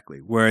 exactly.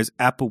 Whereas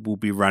Apple will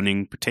be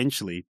running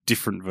potentially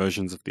different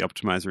versions of the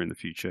optimizer in the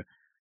future,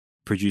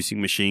 producing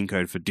machine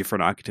code for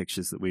different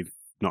architectures that we've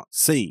not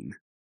seen.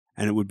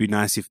 And it would be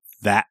nice if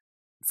that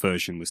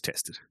version was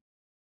tested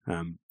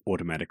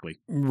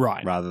automatically.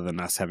 Right. Rather than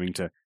us having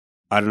to,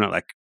 I don't know,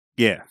 like,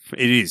 yeah,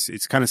 it is.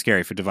 It's kind of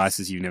scary for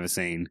devices you've never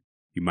seen,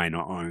 you may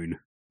not own.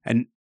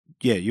 And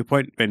yeah, your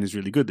point, Ben, is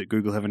really good that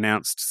Google have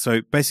announced.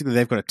 So basically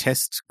they've got a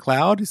test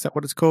cloud. Is that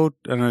what it's called?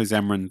 I know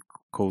Xamarin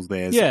calls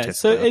theirs a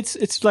test cloud.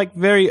 it's like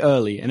very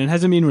early and it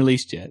hasn't been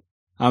released yet.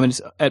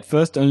 It's at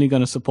first only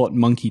going to support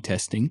monkey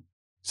testing.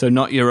 So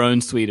not your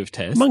own suite of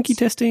tests. Monkey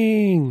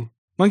testing.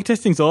 Monkey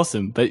testing's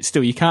awesome, but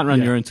still you can't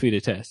run your own suite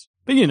of tests.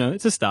 But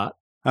it's a start.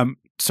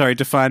 Sorry,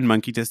 define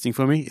monkey testing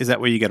for me. Is that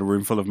where you get a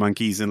room full of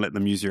monkeys and let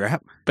them use your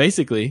app?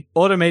 Basically,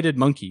 automated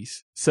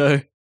monkeys.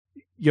 So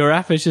your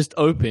app has just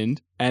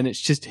opened and it's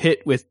just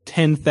hit with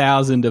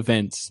 10,000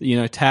 events. You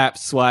know,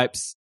 taps,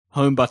 swipes,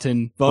 home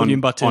button,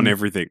 volume button. On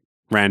everything,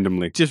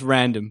 randomly. Just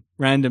random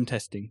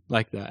testing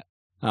like that.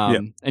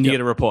 And you get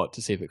a report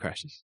to see if it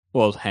crashes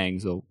or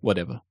hangs or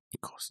whatever.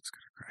 Of course it's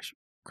going to crash.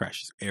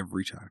 Crashes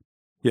every time.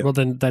 Yeah. Well,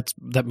 then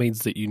that means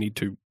that you need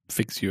to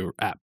fix your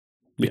app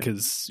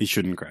because it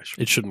shouldn't crash.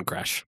 It shouldn't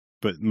crash.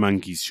 But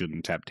monkeys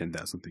shouldn't tap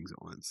 10,000 things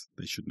at once.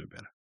 They should know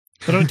better.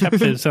 They don't tap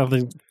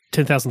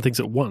 10,000 things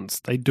at once.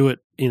 They do it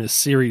in a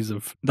series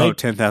of...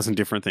 10,000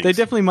 different things. They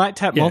definitely might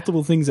tap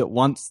multiple things at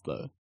once,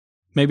 though.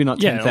 Maybe not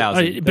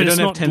 10,000. But it's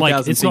not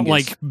 10,000 it's not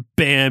like,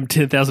 bam,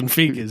 10,000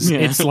 fingers.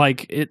 It's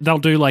like, they'll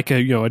do like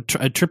a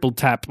triple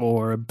tap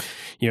or,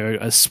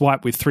 a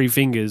swipe with 3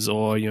 fingers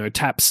or,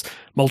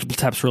 multiple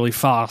taps really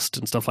fast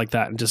and stuff like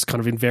that, and just kind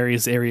of in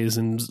various areas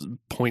and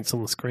points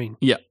on the screen.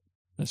 Yeah,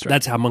 that's right.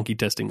 That's how monkey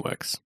testing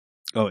works.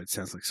 Oh, it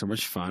sounds like so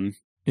much fun.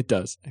 It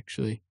does,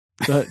 actually.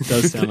 That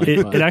does sound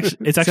like fun.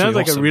 It's actually sounds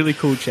like awesome. a really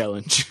cool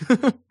challenge.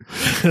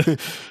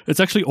 It's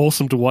actually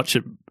awesome to watch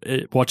it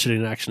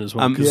in action as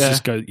well,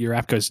 because your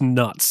app goes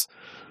nuts.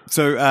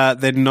 So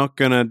they're not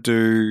going to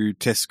do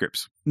test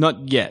scripts?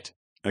 Not yet.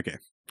 Okay,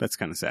 that's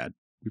kind of sad.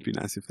 It'd be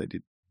nice if they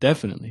did.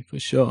 Definitely, for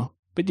sure.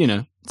 But,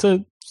 it's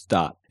a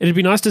start. It'd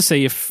be nice to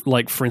see if,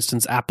 like, for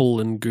instance,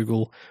 Apple and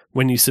Google,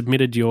 when you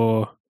submitted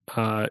your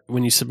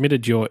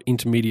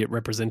intermediate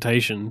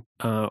representation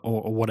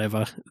or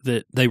whatever,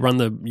 that they run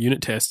the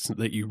unit tests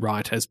that you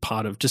write as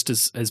part of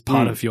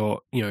of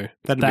your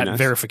that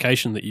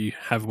verification that you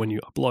have when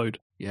you upload.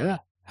 Yeah.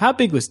 How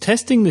big was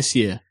testing this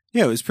year?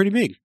 Yeah, it was pretty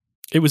big.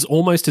 It was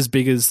almost as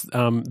big as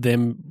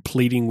them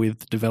pleading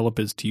with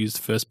developers to use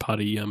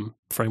first-party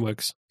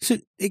frameworks. So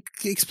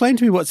explain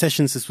to me what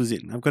sessions this was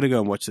in. I've got to go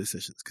and watch those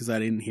sessions because I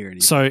didn't hear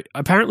anything. So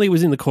apparently it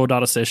was in the core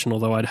data session,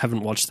 although I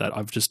haven't watched that.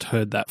 I've just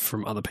heard that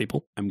from other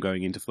people. I'm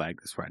going in to flag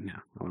this right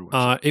now. I want to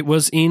watch it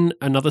was in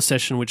another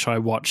session which I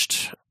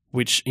watched,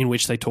 in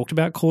which they talked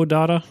about core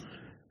data.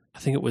 I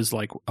think it was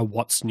like a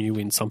what's new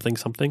in something.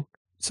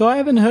 So I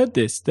haven't heard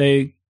this.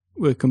 They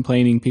were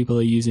complaining people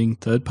are using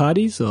third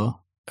parties or...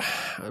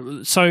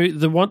 So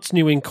the what's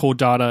new in core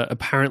data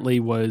apparently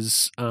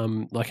was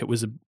it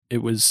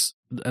was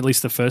at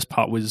least the first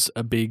part was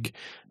a big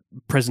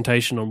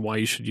presentation on why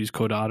you should use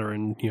core data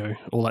and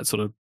all that sort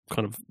of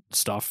kind of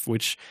stuff,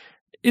 which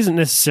isn't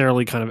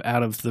necessarily kind of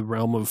out of the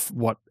realm of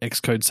what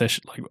Xcode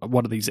session, like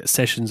what are these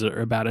sessions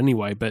are about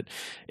anyway, but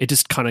it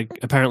just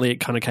apparently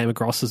came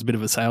across as a bit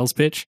of a sales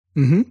pitch.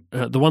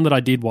 Mm-hmm. The one that I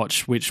did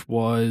watch, which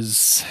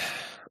was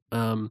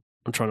I'm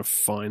trying to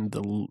find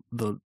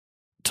the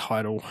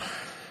title,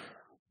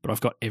 but I've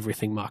got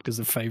everything marked as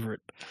a favorite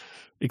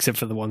except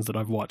for the ones that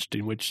I've watched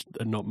in which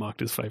are not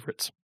marked as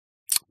favorites.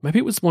 Maybe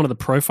it was one of the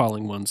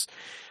profiling ones.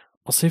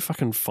 I'll see if I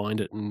can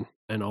find it and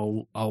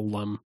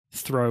I'll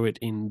throw it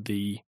in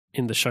the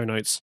show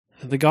notes.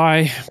 The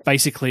guy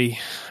basically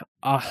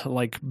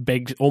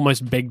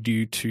almost begged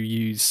you to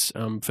use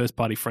first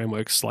party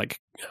frameworks like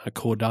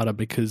core data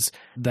because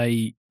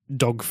they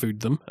dog food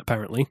them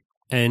apparently,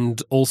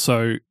 and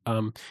also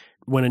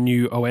when a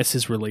new OS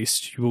is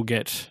released, you will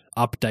get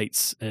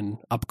updates and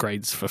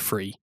upgrades for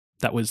free.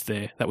 That was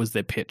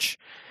their pitch.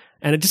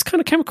 And it just kind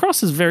of came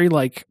across as very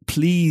like,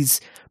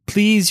 please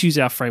use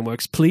our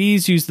frameworks.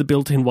 Please use the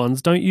built-in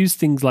ones. Don't use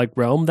things like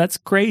Realm. That's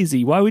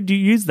crazy. Why would you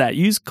use that?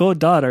 Use core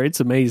data. It's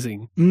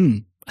amazing.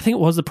 I think it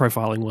was the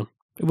profiling one.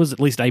 It was at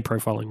least a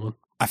profiling one.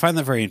 I find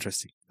that very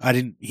interesting. I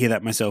didn't hear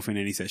that myself in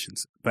any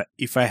sessions, but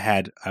if I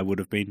had, I would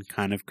have been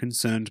kind of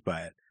concerned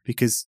by it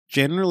because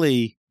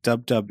generally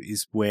Dub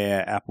is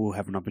where Apple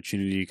have an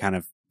opportunity to kind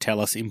of tell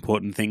us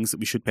important things that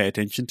we should pay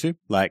attention to,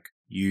 like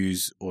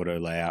use auto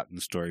layout and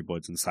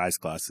storyboards and size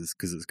classes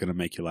because it's going to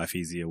make your life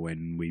easier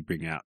when we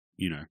bring out,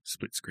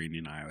 split screen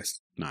in iOS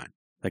 9.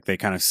 Like they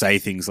kind of say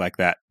things like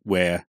that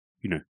where,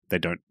 they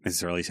don't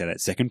necessarily say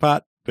that second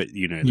part, but,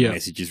 the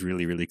message is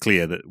really, really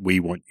clear that we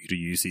want you to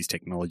use these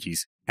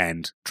technologies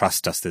and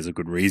trust us. There's a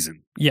good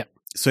reason. Yeah.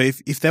 So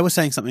if they were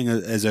saying something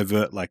as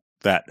overt like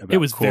that about it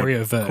was very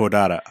overt. Core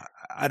data,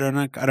 I don't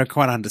know. I don't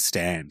quite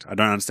understand. I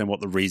don't understand what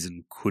the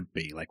reason could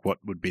be. Like, what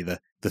would be the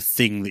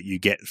thing that you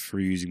get for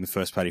using the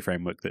first party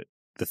framework that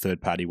the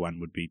third party one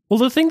would be? Well,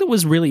 the thing that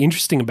was really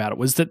interesting about it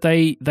was that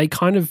they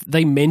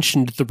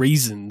mentioned the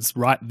reasons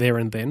right there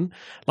and then.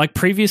 Like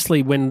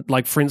previously, when,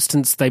 like for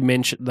instance,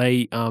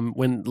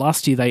 when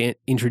last year they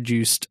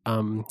introduced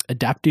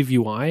adaptive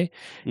UI,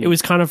 it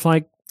was kind of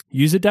like,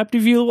 use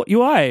adaptive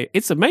UI.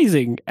 It's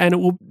amazing, and it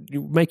will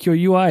make your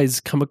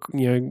UIs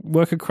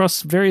work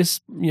across various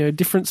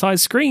different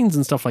size screens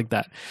and stuff like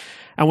that.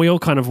 And we all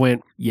kind of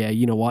went, yeah,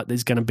 you know what?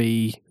 There's going to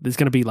be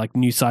like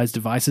new size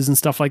devices and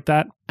stuff like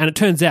that. And it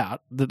turns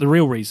out that the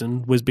real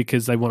reason was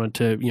because they wanted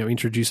to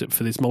introduce it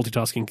for this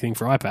multitasking thing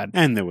for iPad.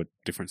 And there were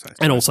different size.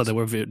 And also there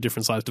were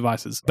different size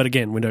devices. But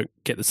again, we don't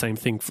get the same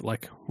thing for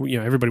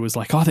everybody was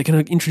like, oh, they're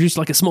going to introduce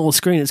like a smaller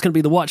screen. It's going to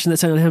be the watch, and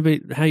that's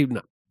how you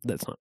no.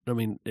 That's not. I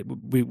mean,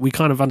 we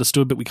kind of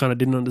understood, but we kind of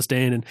didn't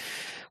understand. And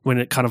when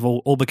it kind of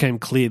all became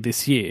clear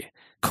this year,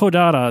 core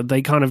data,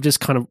 they just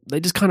kind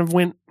of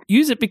went,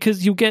 use it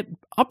because you'll get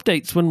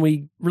updates when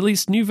we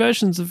release new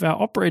versions of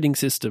our operating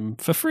system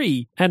for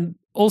free. And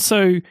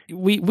also,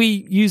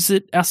 we use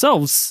it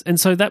ourselves, and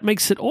so that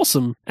makes it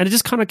awesome. And it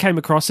just kind of came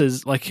across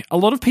as like a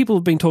lot of people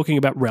have been talking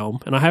about Realm,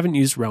 and I haven't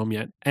used Realm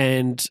yet.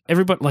 And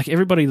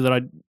everybody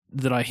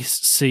that I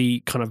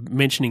see kind of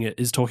mentioning it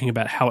is talking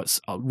about how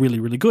it's really,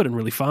 really good and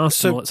really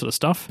fast and all that sort of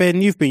stuff.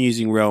 Ben, you've been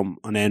using Realm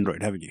on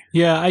Android, haven't you?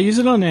 Yeah, I use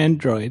it on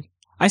Android.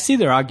 I see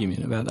their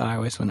argument about the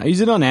iOS one. I use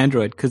it on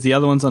Android because the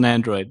other ones on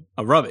Android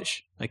are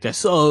rubbish. Like they're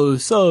so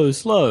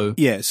slow.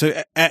 Yeah,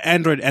 so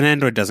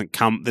Android doesn't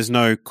come. There's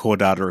no core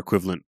data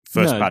equivalent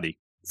first party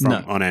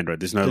on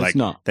Android. There's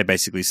not. They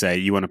basically say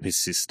you want to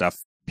piece this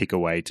stuff, pick a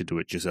way to do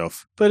it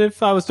yourself. But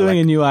if I was doing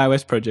a new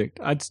iOS project,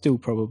 I'd still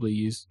probably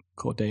use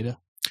core data.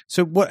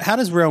 So how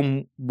does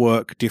Realm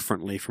work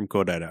differently from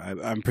core data?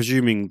 I'm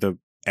presuming the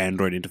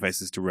Android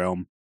interfaces to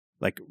Realm,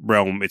 like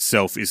Realm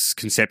itself, is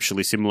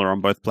conceptually similar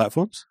on both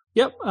platforms.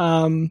 Yep.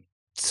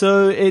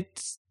 So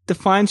it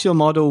defines your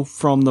model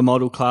from the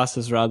model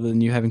classes rather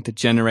than you having to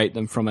generate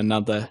them from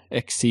another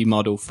XC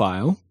model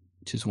file,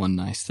 which is one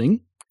nice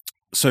thing.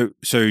 So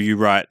you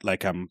write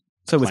like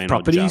so with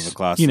properties, Java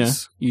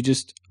classes. You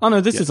just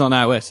this is on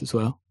iOS as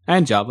well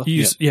and Java.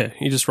 You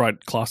just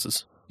write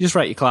classes. You just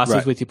write your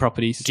classes with your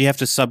proproperties. Do you have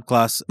to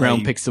subclass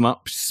Realm picks them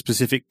up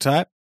specific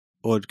type,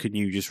 or can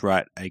you just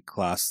write a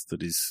class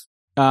that is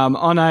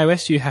on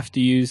iOS? You have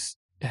to use.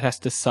 It has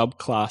to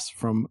subclass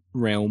from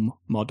Realm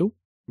model.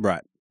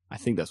 Right. I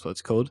think that's what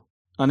it's called.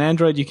 On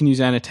Android, you can use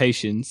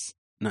annotations.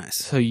 Nice.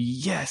 So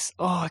yes.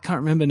 Oh, I can't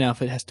remember now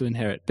if it has to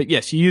inherit. But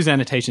yes, you use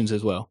annotations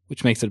as well,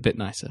 which makes it a bit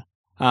nicer.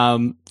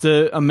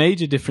 A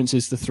major difference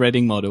is the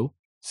threading model.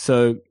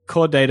 So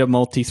core data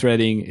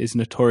multi-threading is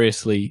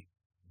notoriously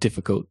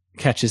difficult.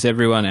 Catches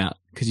everyone out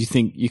because you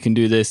think you can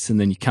do this and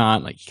then you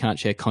can't. Like you can't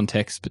share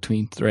context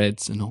between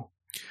threads and all.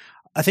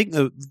 I think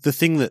the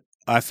thing that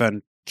I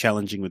found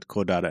challenging with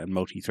core data and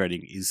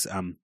multi-threading is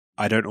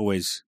I don't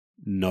always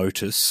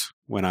notice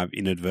when I've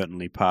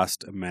inadvertently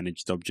passed a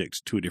managed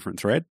object to a different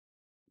thread.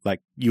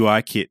 Like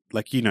UIKit,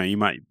 like, you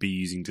might be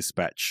using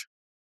dispatch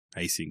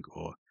async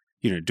or,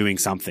 doing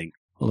something.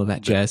 All of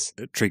that jazz.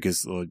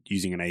 Triggers or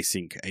using an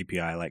async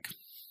API like,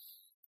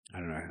 I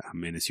don't know, a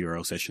Menace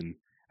URL session.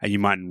 And you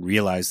mightn't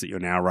realize that you're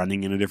now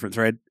running in a different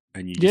thread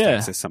and you just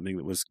access something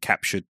that was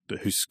captured,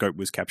 whose scope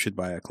was captured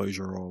by a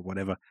closure or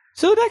whatever.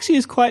 So it actually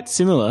is quite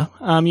similar.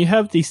 You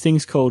have these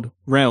things called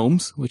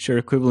realms, which are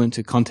equivalent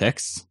to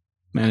contexts,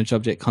 managed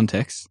object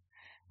contexts.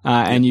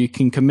 And you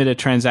can commit a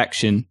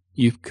transaction.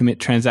 You commit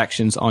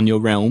transactions on your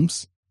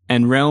realms,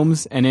 and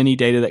realms and any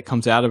data that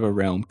comes out of a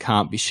realm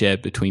can't be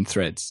shared between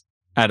threads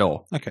at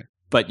all. Okay.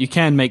 But you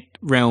can make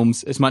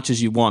realms as much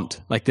as you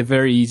want. Like they're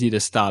very easy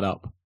to start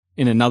up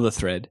in another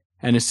thread.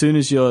 And as soon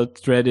as your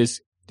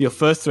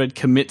first thread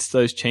commits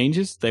those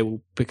changes, they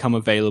will become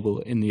available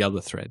in the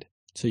other thread.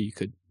 So you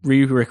could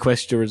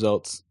re-request your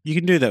results. You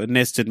can do that with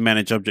nested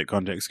managed object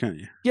context, can't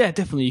you? Yeah,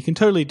 definitely. You can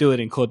totally do it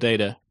in core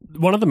data.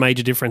 One of the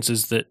major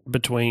differences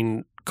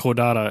between core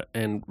data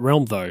and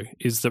Realm, though,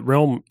 is that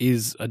Realm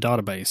is a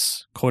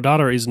database. Core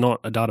data is not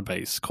a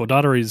database. Core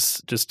data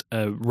is just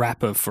a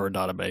wrapper for a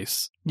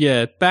database.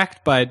 Yeah,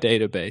 backed by a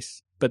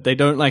database, but they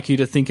don't like you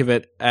to think of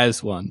it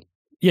as one.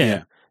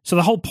 Yeah. So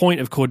the whole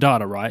point of core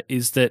data, right,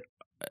 is that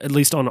at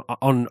least on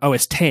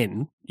OS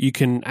 10, you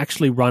can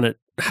actually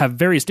have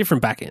various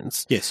different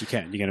backends. Yes, you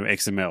can. You can have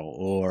XML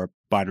or a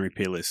binary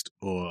plist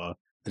or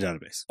a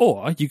database.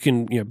 Or you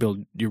can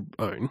build your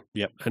own.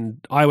 Yep.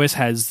 And iOS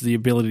has the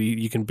ability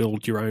you can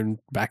build your own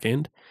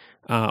backend,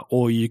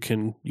 or you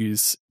can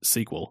use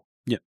SQL.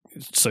 Yep.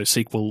 So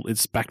SQL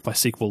is backed by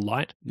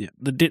SQLite. Yeah.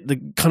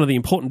 The kind of the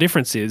important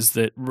difference is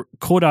that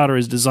core data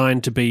is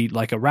designed to be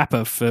like a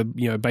wrapper for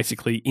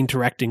basically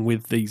interacting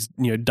with these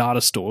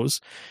data stores,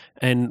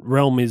 and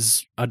Realm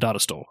is a data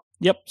store.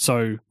 Yep.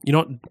 So you're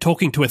not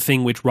talking to a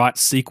thing which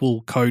writes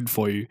SQL code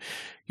for you.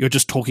 You're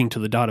just talking to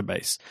the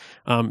database.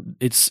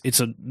 It's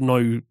a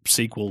no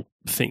SQL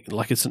thing.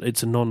 Like it's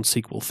a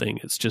non-SQL thing.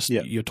 It's just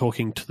you're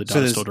talking to the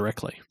data store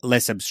directly.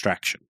 Less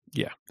abstraction.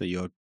 Yeah. That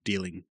you're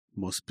dealing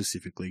more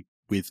specifically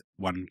with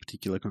one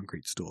particular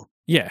concrete store.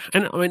 Yeah,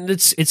 and I mean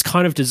it's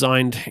kind of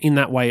designed in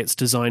that way. It's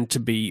designed to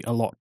be a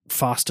lot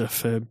faster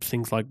for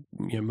things like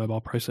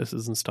mobile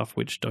processors and stuff,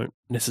 which don't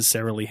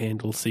necessarily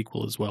handle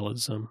SQL as well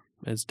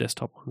as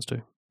desktop ones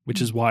do.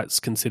 Which is why it's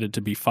considered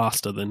to be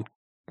faster than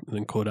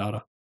core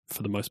data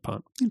for the most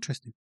part.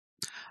 Interesting.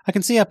 I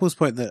can see Apple's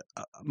point that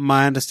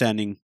my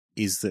understanding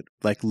is that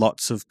like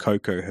lots of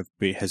Cocoa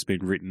has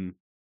been written,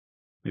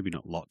 maybe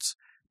not lots,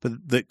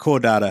 but that core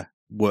data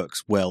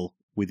works well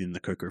within the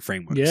Cocoa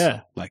frameworks.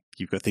 Yeah. Like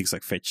you've got things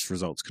like fetch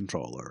results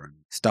controller and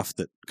stuff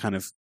that kind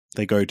of,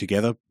 they go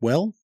together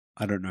well.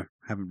 I don't know.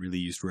 Haven't really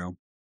used Realm.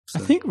 So.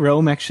 I think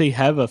Realm actually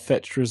have a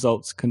fetch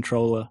results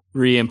controller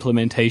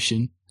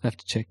re-implementation. I have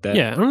to check that.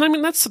 Yeah, I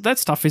mean that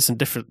stuff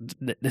isn't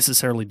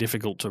necessarily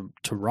difficult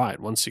to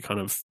write once you kind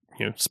of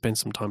spend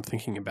some time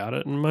thinking about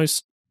it. And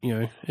most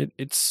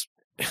it's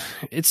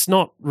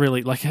not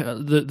really like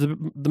the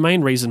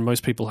main reason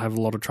most people have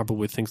a lot of trouble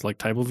with things like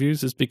table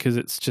views is because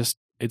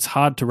it's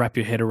hard to wrap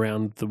your head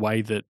around the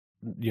way that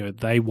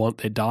they want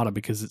their data,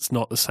 because it's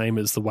not the same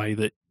as the way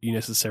that you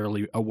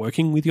necessarily are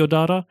working with your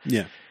data.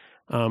 Yeah.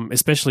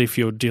 Especially if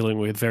you're dealing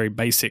with very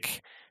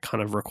basic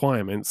kind of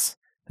requirements.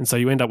 And so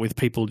you end up with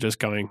people just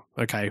going,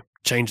 okay,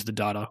 change the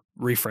data,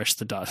 refresh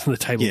the data, the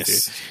table view.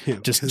 Yeah,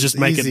 just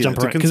make it jump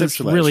around, because it's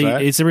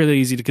really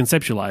easy to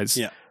conceptualize.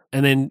 Yeah.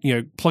 And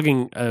then,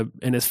 plugging an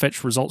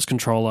NSFetch results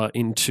controller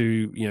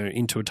into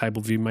a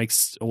table view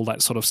makes all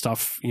that sort of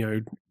stuff,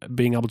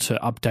 being able to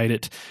update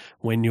it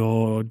when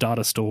your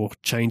data store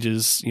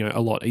changes,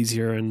 a lot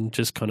easier, and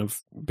just kind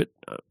of, but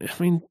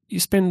you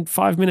spend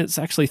 5 minutes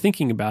actually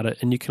thinking about it,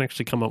 and you can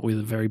actually come up with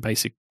a very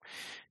basic,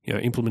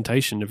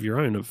 implementation of your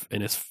own of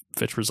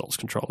NSFetch results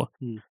controller.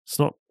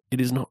 It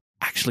is not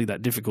actually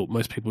that difficult.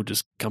 Most people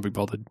just can't be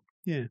bothered.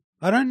 Yeah.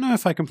 I don't know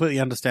if I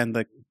completely understand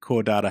the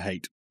core data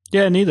hate.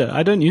 Yeah, neither.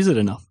 I don't use it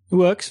enough. It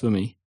works for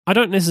me. I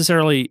don't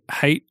necessarily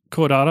hate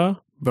core data,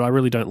 but I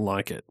really don't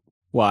like it.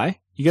 Why?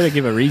 You got to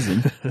give a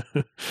reason.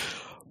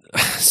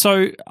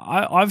 So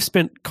I've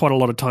spent quite a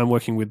lot of time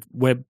working with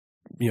web,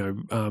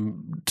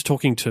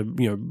 talking to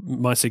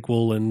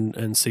MySQL and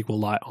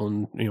SQLite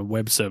on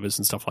web servers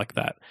and stuff like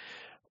that,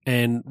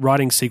 and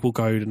writing SQL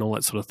code and all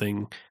that sort of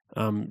thing,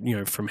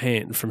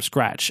 from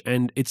scratch.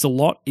 And it's a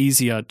lot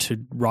easier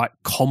to write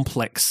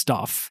complex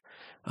stuff.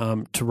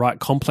 To write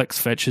complex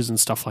fetches and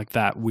stuff like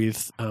that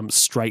with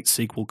straight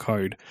SQL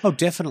code. Oh,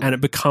 definitely. And it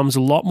becomes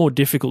a lot more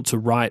difficult to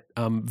write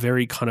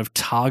very kind of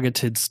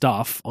targeted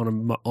stuff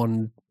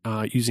on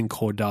using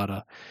core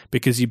data,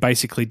 because you're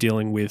basically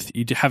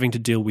having to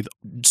deal with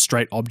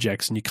straight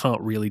objects, and you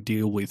can't really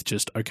deal with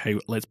just, okay,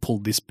 let's pull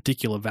this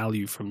particular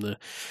value from the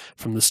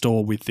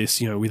store with this,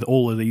 with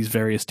all of these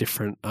various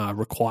different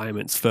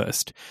requirements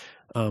first.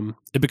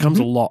 It becomes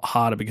a lot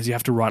harder, because you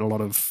have to write a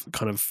lot of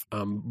kind of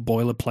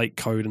boilerplate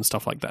code and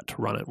stuff like that to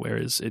run it,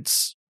 whereas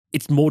it's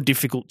more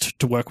difficult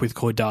to work with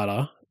core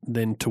data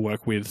than to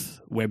work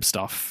with web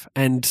stuff.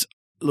 And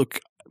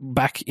look,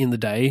 back in the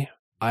day,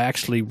 I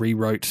actually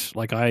rewrote,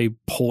 I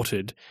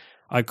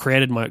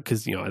created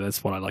because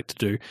that's what I like to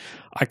do.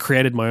 I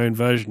created my own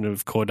version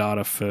of core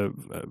data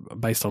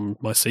based on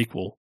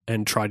MySQL,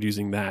 and tried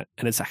using that.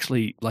 And it's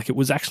actually it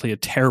was actually a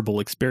terrible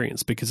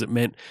experience, because it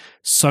meant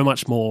so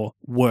much more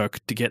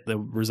work to get the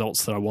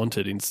results that I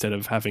wanted, instead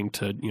of having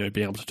to,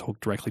 be able to talk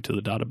directly to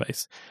the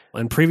database.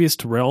 And previous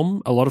to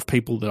Realm, a lot of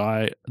people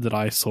that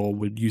I saw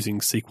were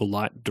using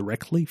SQLite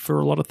directly for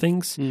a lot of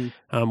things,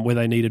 where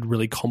they needed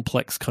really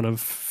complex kind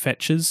of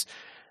fetches.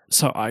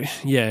 So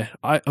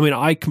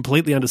I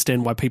completely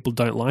understand why people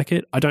don't like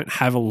it. I don't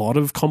have a lot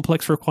of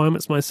complex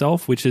requirements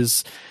myself, which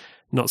is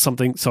not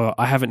something, so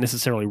I haven't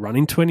necessarily run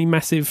into any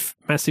massive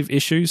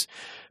issues,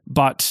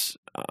 but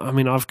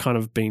I've kind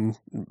of been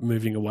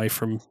moving away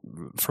from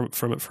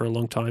it for a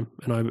long time,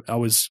 and I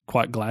was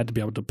quite glad to be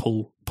able to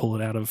pull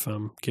it out of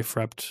GIF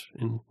wrapped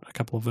in a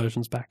couple of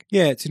versions back.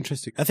 Yeah, it's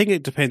interesting. I think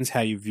it depends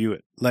how you view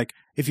it.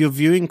 If you're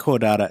viewing core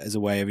data as a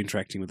way of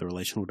interacting with a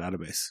relational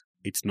database,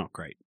 it's not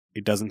great.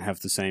 It doesn't have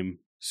the same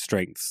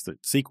strengths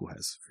that SQL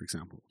has, for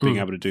example. Being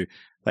able to do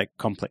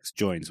complex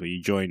joins, where you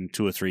join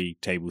 2 or 3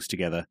 tables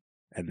together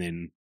and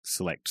then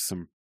select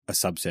a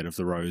subset of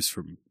the rows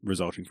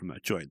resulting from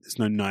that join. There's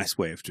no nice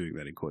way of doing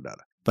that in core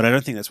data. But I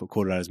don't think that's what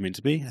core data is meant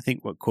to be. I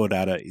think what core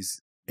data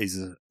is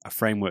a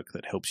framework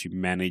that helps you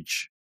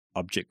manage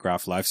object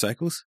graph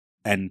lifecycles.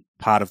 And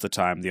part of the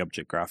time the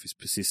object graph is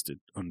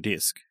persisted on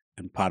disk,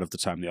 and part of the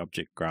time the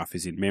object graph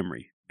is in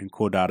memory. And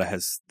core data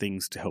has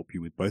things to help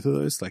you with both of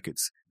those.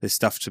 There's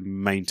stuff to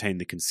maintain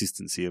the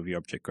consistency of your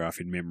object graph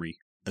in memory,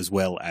 as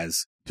well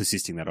as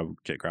persisting that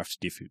object graph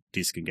to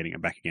disk and getting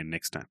it back again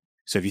next time.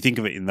 So if you think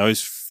of it in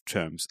those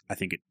terms, I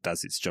think it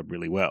does its job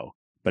really well.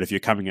 But if you're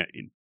coming at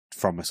it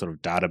from a sort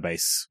of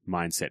database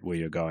mindset, where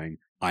you're going,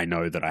 I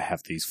know that I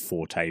have these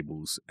 4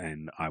 tables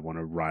and I want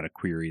to write a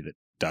query that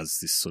does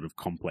this sort of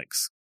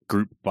complex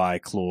group by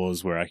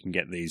clause, where I can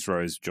get these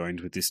rows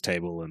joined with this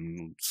table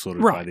and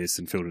sorted by this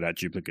and filtered out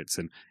duplicates.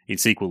 And in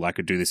SQL, I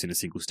could do this in a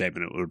single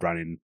statement. It would run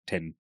in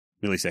 10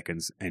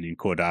 milliseconds. And in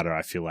core data,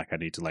 I feel like I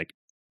need to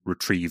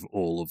retrieve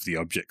all of the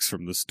objects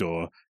from the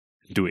store,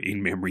 do it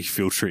in memory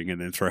filtering, and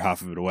then throw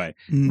half of it away.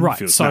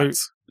 Right. So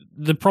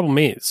the problem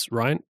is,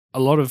 right, a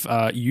lot of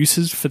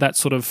uses for that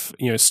sort of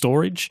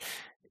storage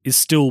is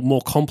still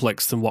more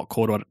complex than what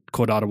core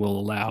data will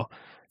allow.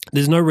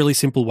 There's no really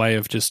simple way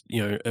of just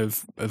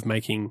of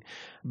making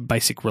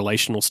basic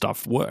relational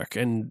stuff work,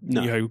 and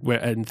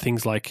and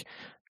things like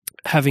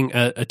having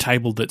a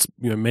table that's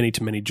many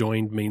to many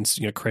joined means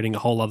creating a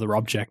whole other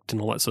object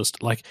and all that sort of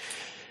stuff.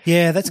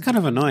 Yeah, that's kind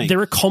of annoying. There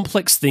are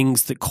complex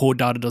things that core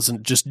data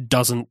doesn't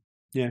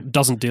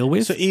deal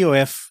with. So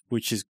EOF,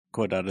 which is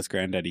core data's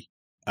granddaddy,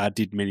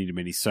 did many to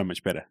many so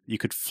much better. You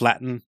could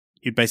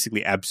you'd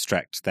basically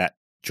abstract that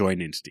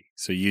join entity.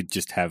 So you'd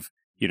just have,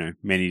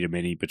 many to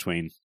many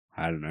between,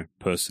 I don't know,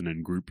 person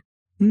and group.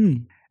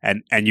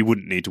 And you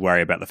wouldn't need to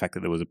worry about the fact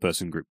that there was a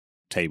person group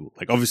table.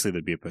 Obviously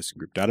there'd be a person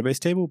group database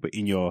table, but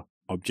in your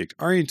object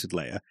oriented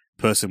layer,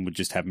 person would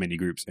just have many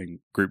groups and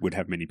group would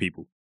have many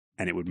people,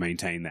 and it would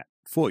maintain that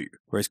for you.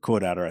 Whereas core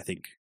data, I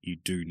think, you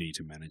do need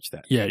to manage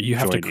that. Yeah, you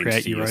have to joint create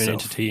entity your own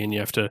yourself, entity, and you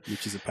have to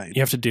which is a pain.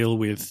 deal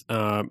with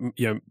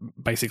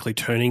basically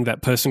turning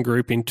that person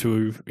group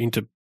into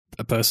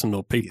a person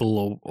or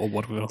people or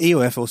whatever.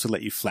 EOF also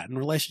let you flatten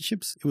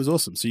relationships. It was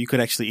awesome. So you could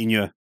actually, in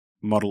your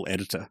model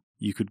editor,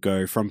 you could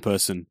go from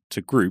person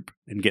to group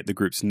and get the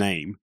group's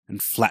name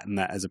and flatten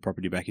that as a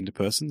property back into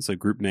person. So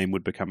group name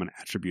would become an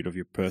attribute of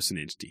your person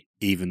entity,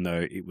 even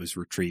though it was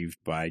retrieved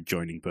by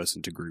joining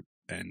person to group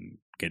and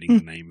getting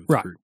the name of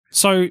the group.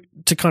 So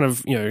to kind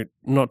of,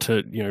 not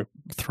to,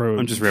 throw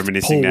I'm just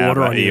reminiscing now water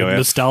about on your EOF.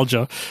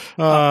 nostalgia.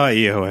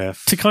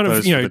 EOF. To kind of,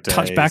 Those were the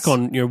touch days. back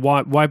on,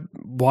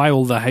 why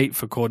all the hate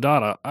for core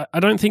data.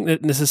 I don't think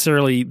that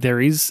necessarily there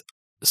is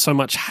so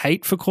much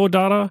hate for core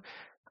data.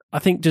 I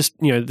think just,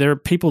 there are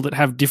people that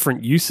have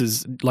different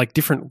uses, like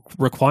different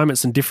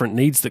requirements and different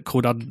needs that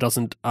core data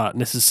doesn't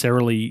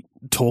necessarily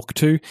talk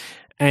to.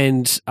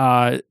 And,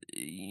 and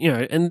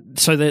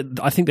so that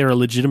I think there are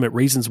legitimate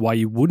reasons why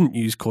you wouldn't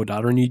use core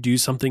data and you'd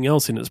use something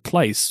else in its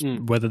place,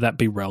 whether that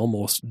be Realm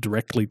or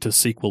directly to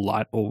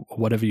SQLite or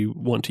whatever you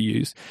want to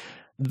use.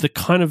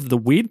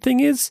 The weird thing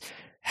is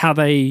how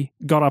they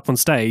got up on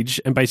stage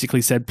and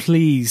basically said,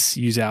 please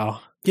use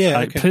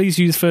please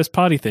use first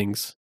party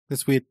things.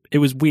 That's weird. It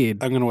was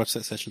weird. I'm going to watch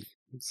that session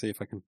and see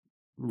if I can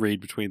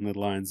read between the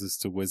lines as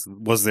to was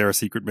there a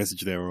secret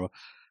message there, or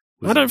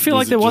I don't feel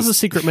like there was a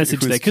secret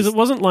message there, because it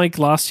wasn't like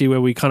last year where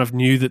we kind of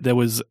knew that there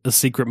was a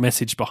secret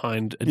message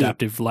behind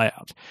adaptive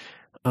layout.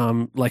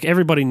 Like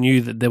everybody knew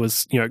that there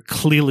was,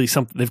 clearly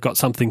something. They've got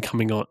something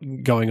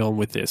going on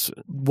with this.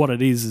 What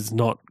it is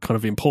not kind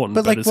of important.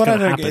 But like, it's what I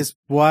going to don't happen. get is,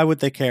 why would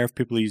they care if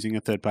people are using a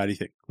third party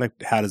thing?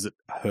 Like, how does it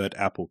hurt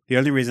Apple? The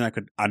only reason I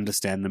could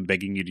understand them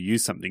begging you to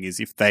use something is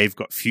if they've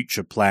got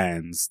future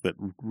plans that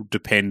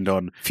depend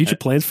on Future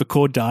plans for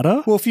core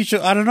data. Well,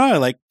 I don't know,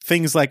 like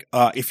things like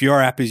if your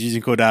app is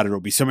using core data, it'll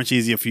be so much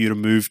easier for you to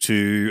move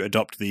to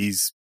adopt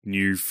these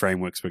new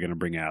frameworks we're going to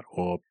bring out,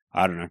 or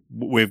I don't know,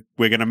 we're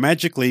going to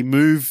magically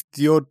move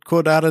your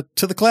core data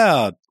to the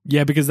cloud.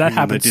 Yeah, because that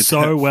happened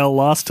so well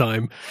last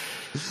time.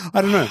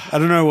 I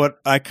don't know what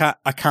I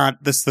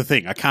can't. That's the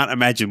thing. I can't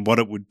imagine what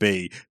it would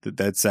be that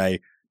they'd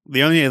say.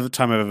 The only other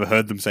time I've ever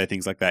heard them say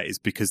things like that is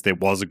because there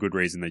was a good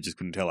reason they just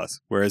couldn't tell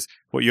us. Whereas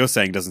what you're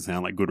saying doesn't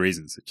sound like good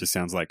reasons. It just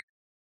sounds like,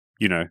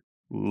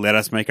 let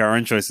us make our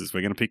own choices.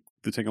 We're going to pick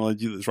the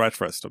technology that's right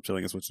for us. Stop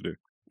telling us what to do.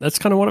 That's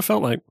kind of what it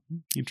felt like.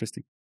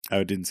 Interesting.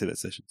 I didn't see that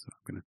session, so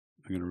I'm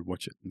gonna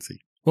watch it and see.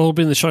 Well, it'll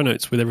be in the show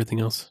notes with everything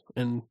else.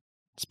 And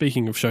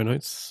speaking of show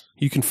notes,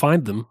 you can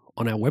find them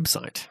on our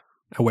website.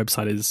 Our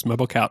website is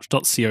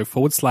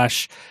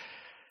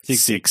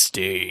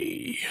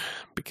mobilecouch.co/60,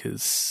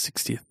 because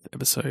 60th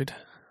episode.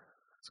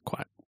 It's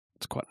quite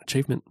an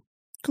achievement.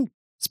 Cool.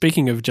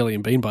 Speaking of Jelly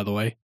and Bean, by the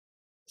way,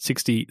 the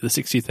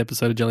 60th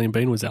episode of Jelly and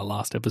Bean was our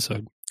last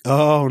episode.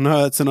 Oh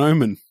no, that's an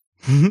omen.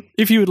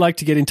 If you would like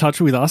to get in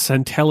touch with us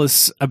and tell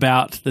us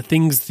about the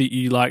things that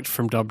you liked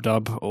from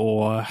DubDub,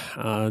 or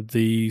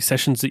the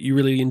sessions that you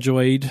really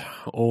enjoyed,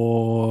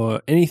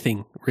 or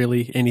anything,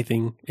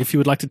 if you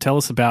would like to tell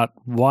us about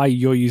why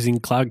you're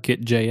using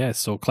CloudKit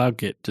JS or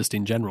CloudKit just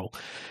in general,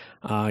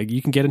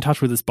 you can get in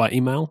touch with us by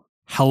email,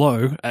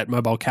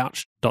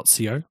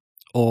 hello@mobilecouch.co,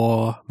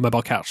 or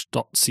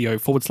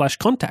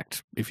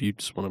mobilecouch.co/contact. If you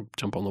just want to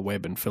jump on the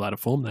web and fill out a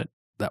form, that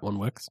one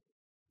works.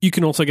 You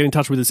can also get in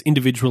touch with us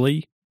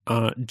individually.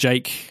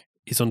 Jake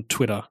is on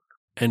Twitter,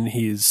 and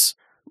he's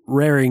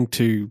raring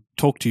to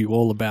talk to you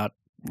all about,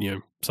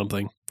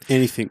 something.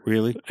 Anything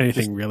really.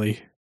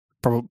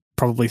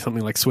 Probably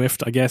something like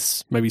Swift, I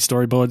guess. Maybe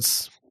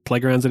storyboards,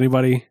 playgrounds,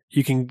 anybody.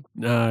 You can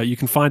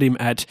find him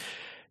at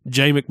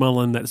J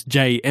McMullin, that's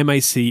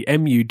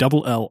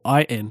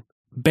JMacMullin.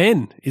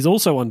 Ben is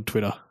also on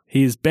Twitter.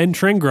 He is Ben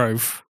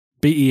Trengrove,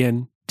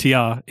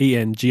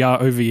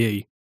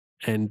 BenTrengrove,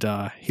 and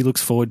he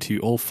looks forward to you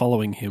all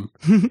following him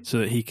so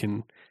that he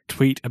can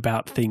tweet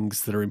about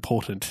things that are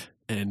important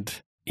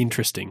and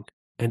interesting.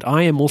 And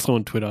I am also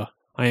on Twitter.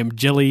 I am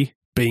Jelly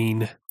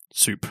Bean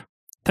Soup.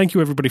 Thank you,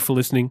 everybody, for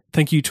listening.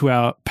 Thank you to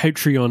our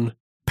Patreon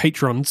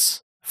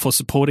patrons for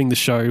supporting the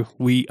show.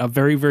 We are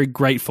very, very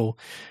grateful.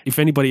 If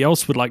anybody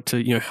else would like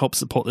to, help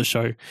support the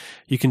show,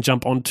 you can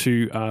jump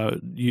onto our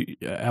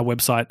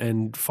website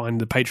and find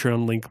the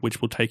Patreon link,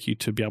 which will take you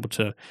to be able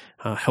to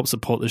help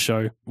support the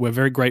show. We're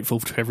very grateful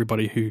to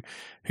everybody who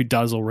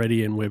does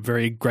already, and we're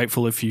very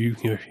grateful if you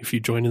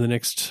join in the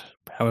next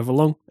however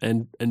long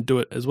and do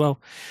it as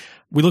well.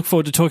 We look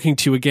forward to talking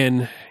to you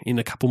again in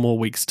a couple more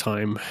weeks'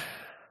 time.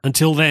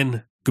 Until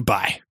then,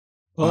 goodbye.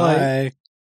 Bye.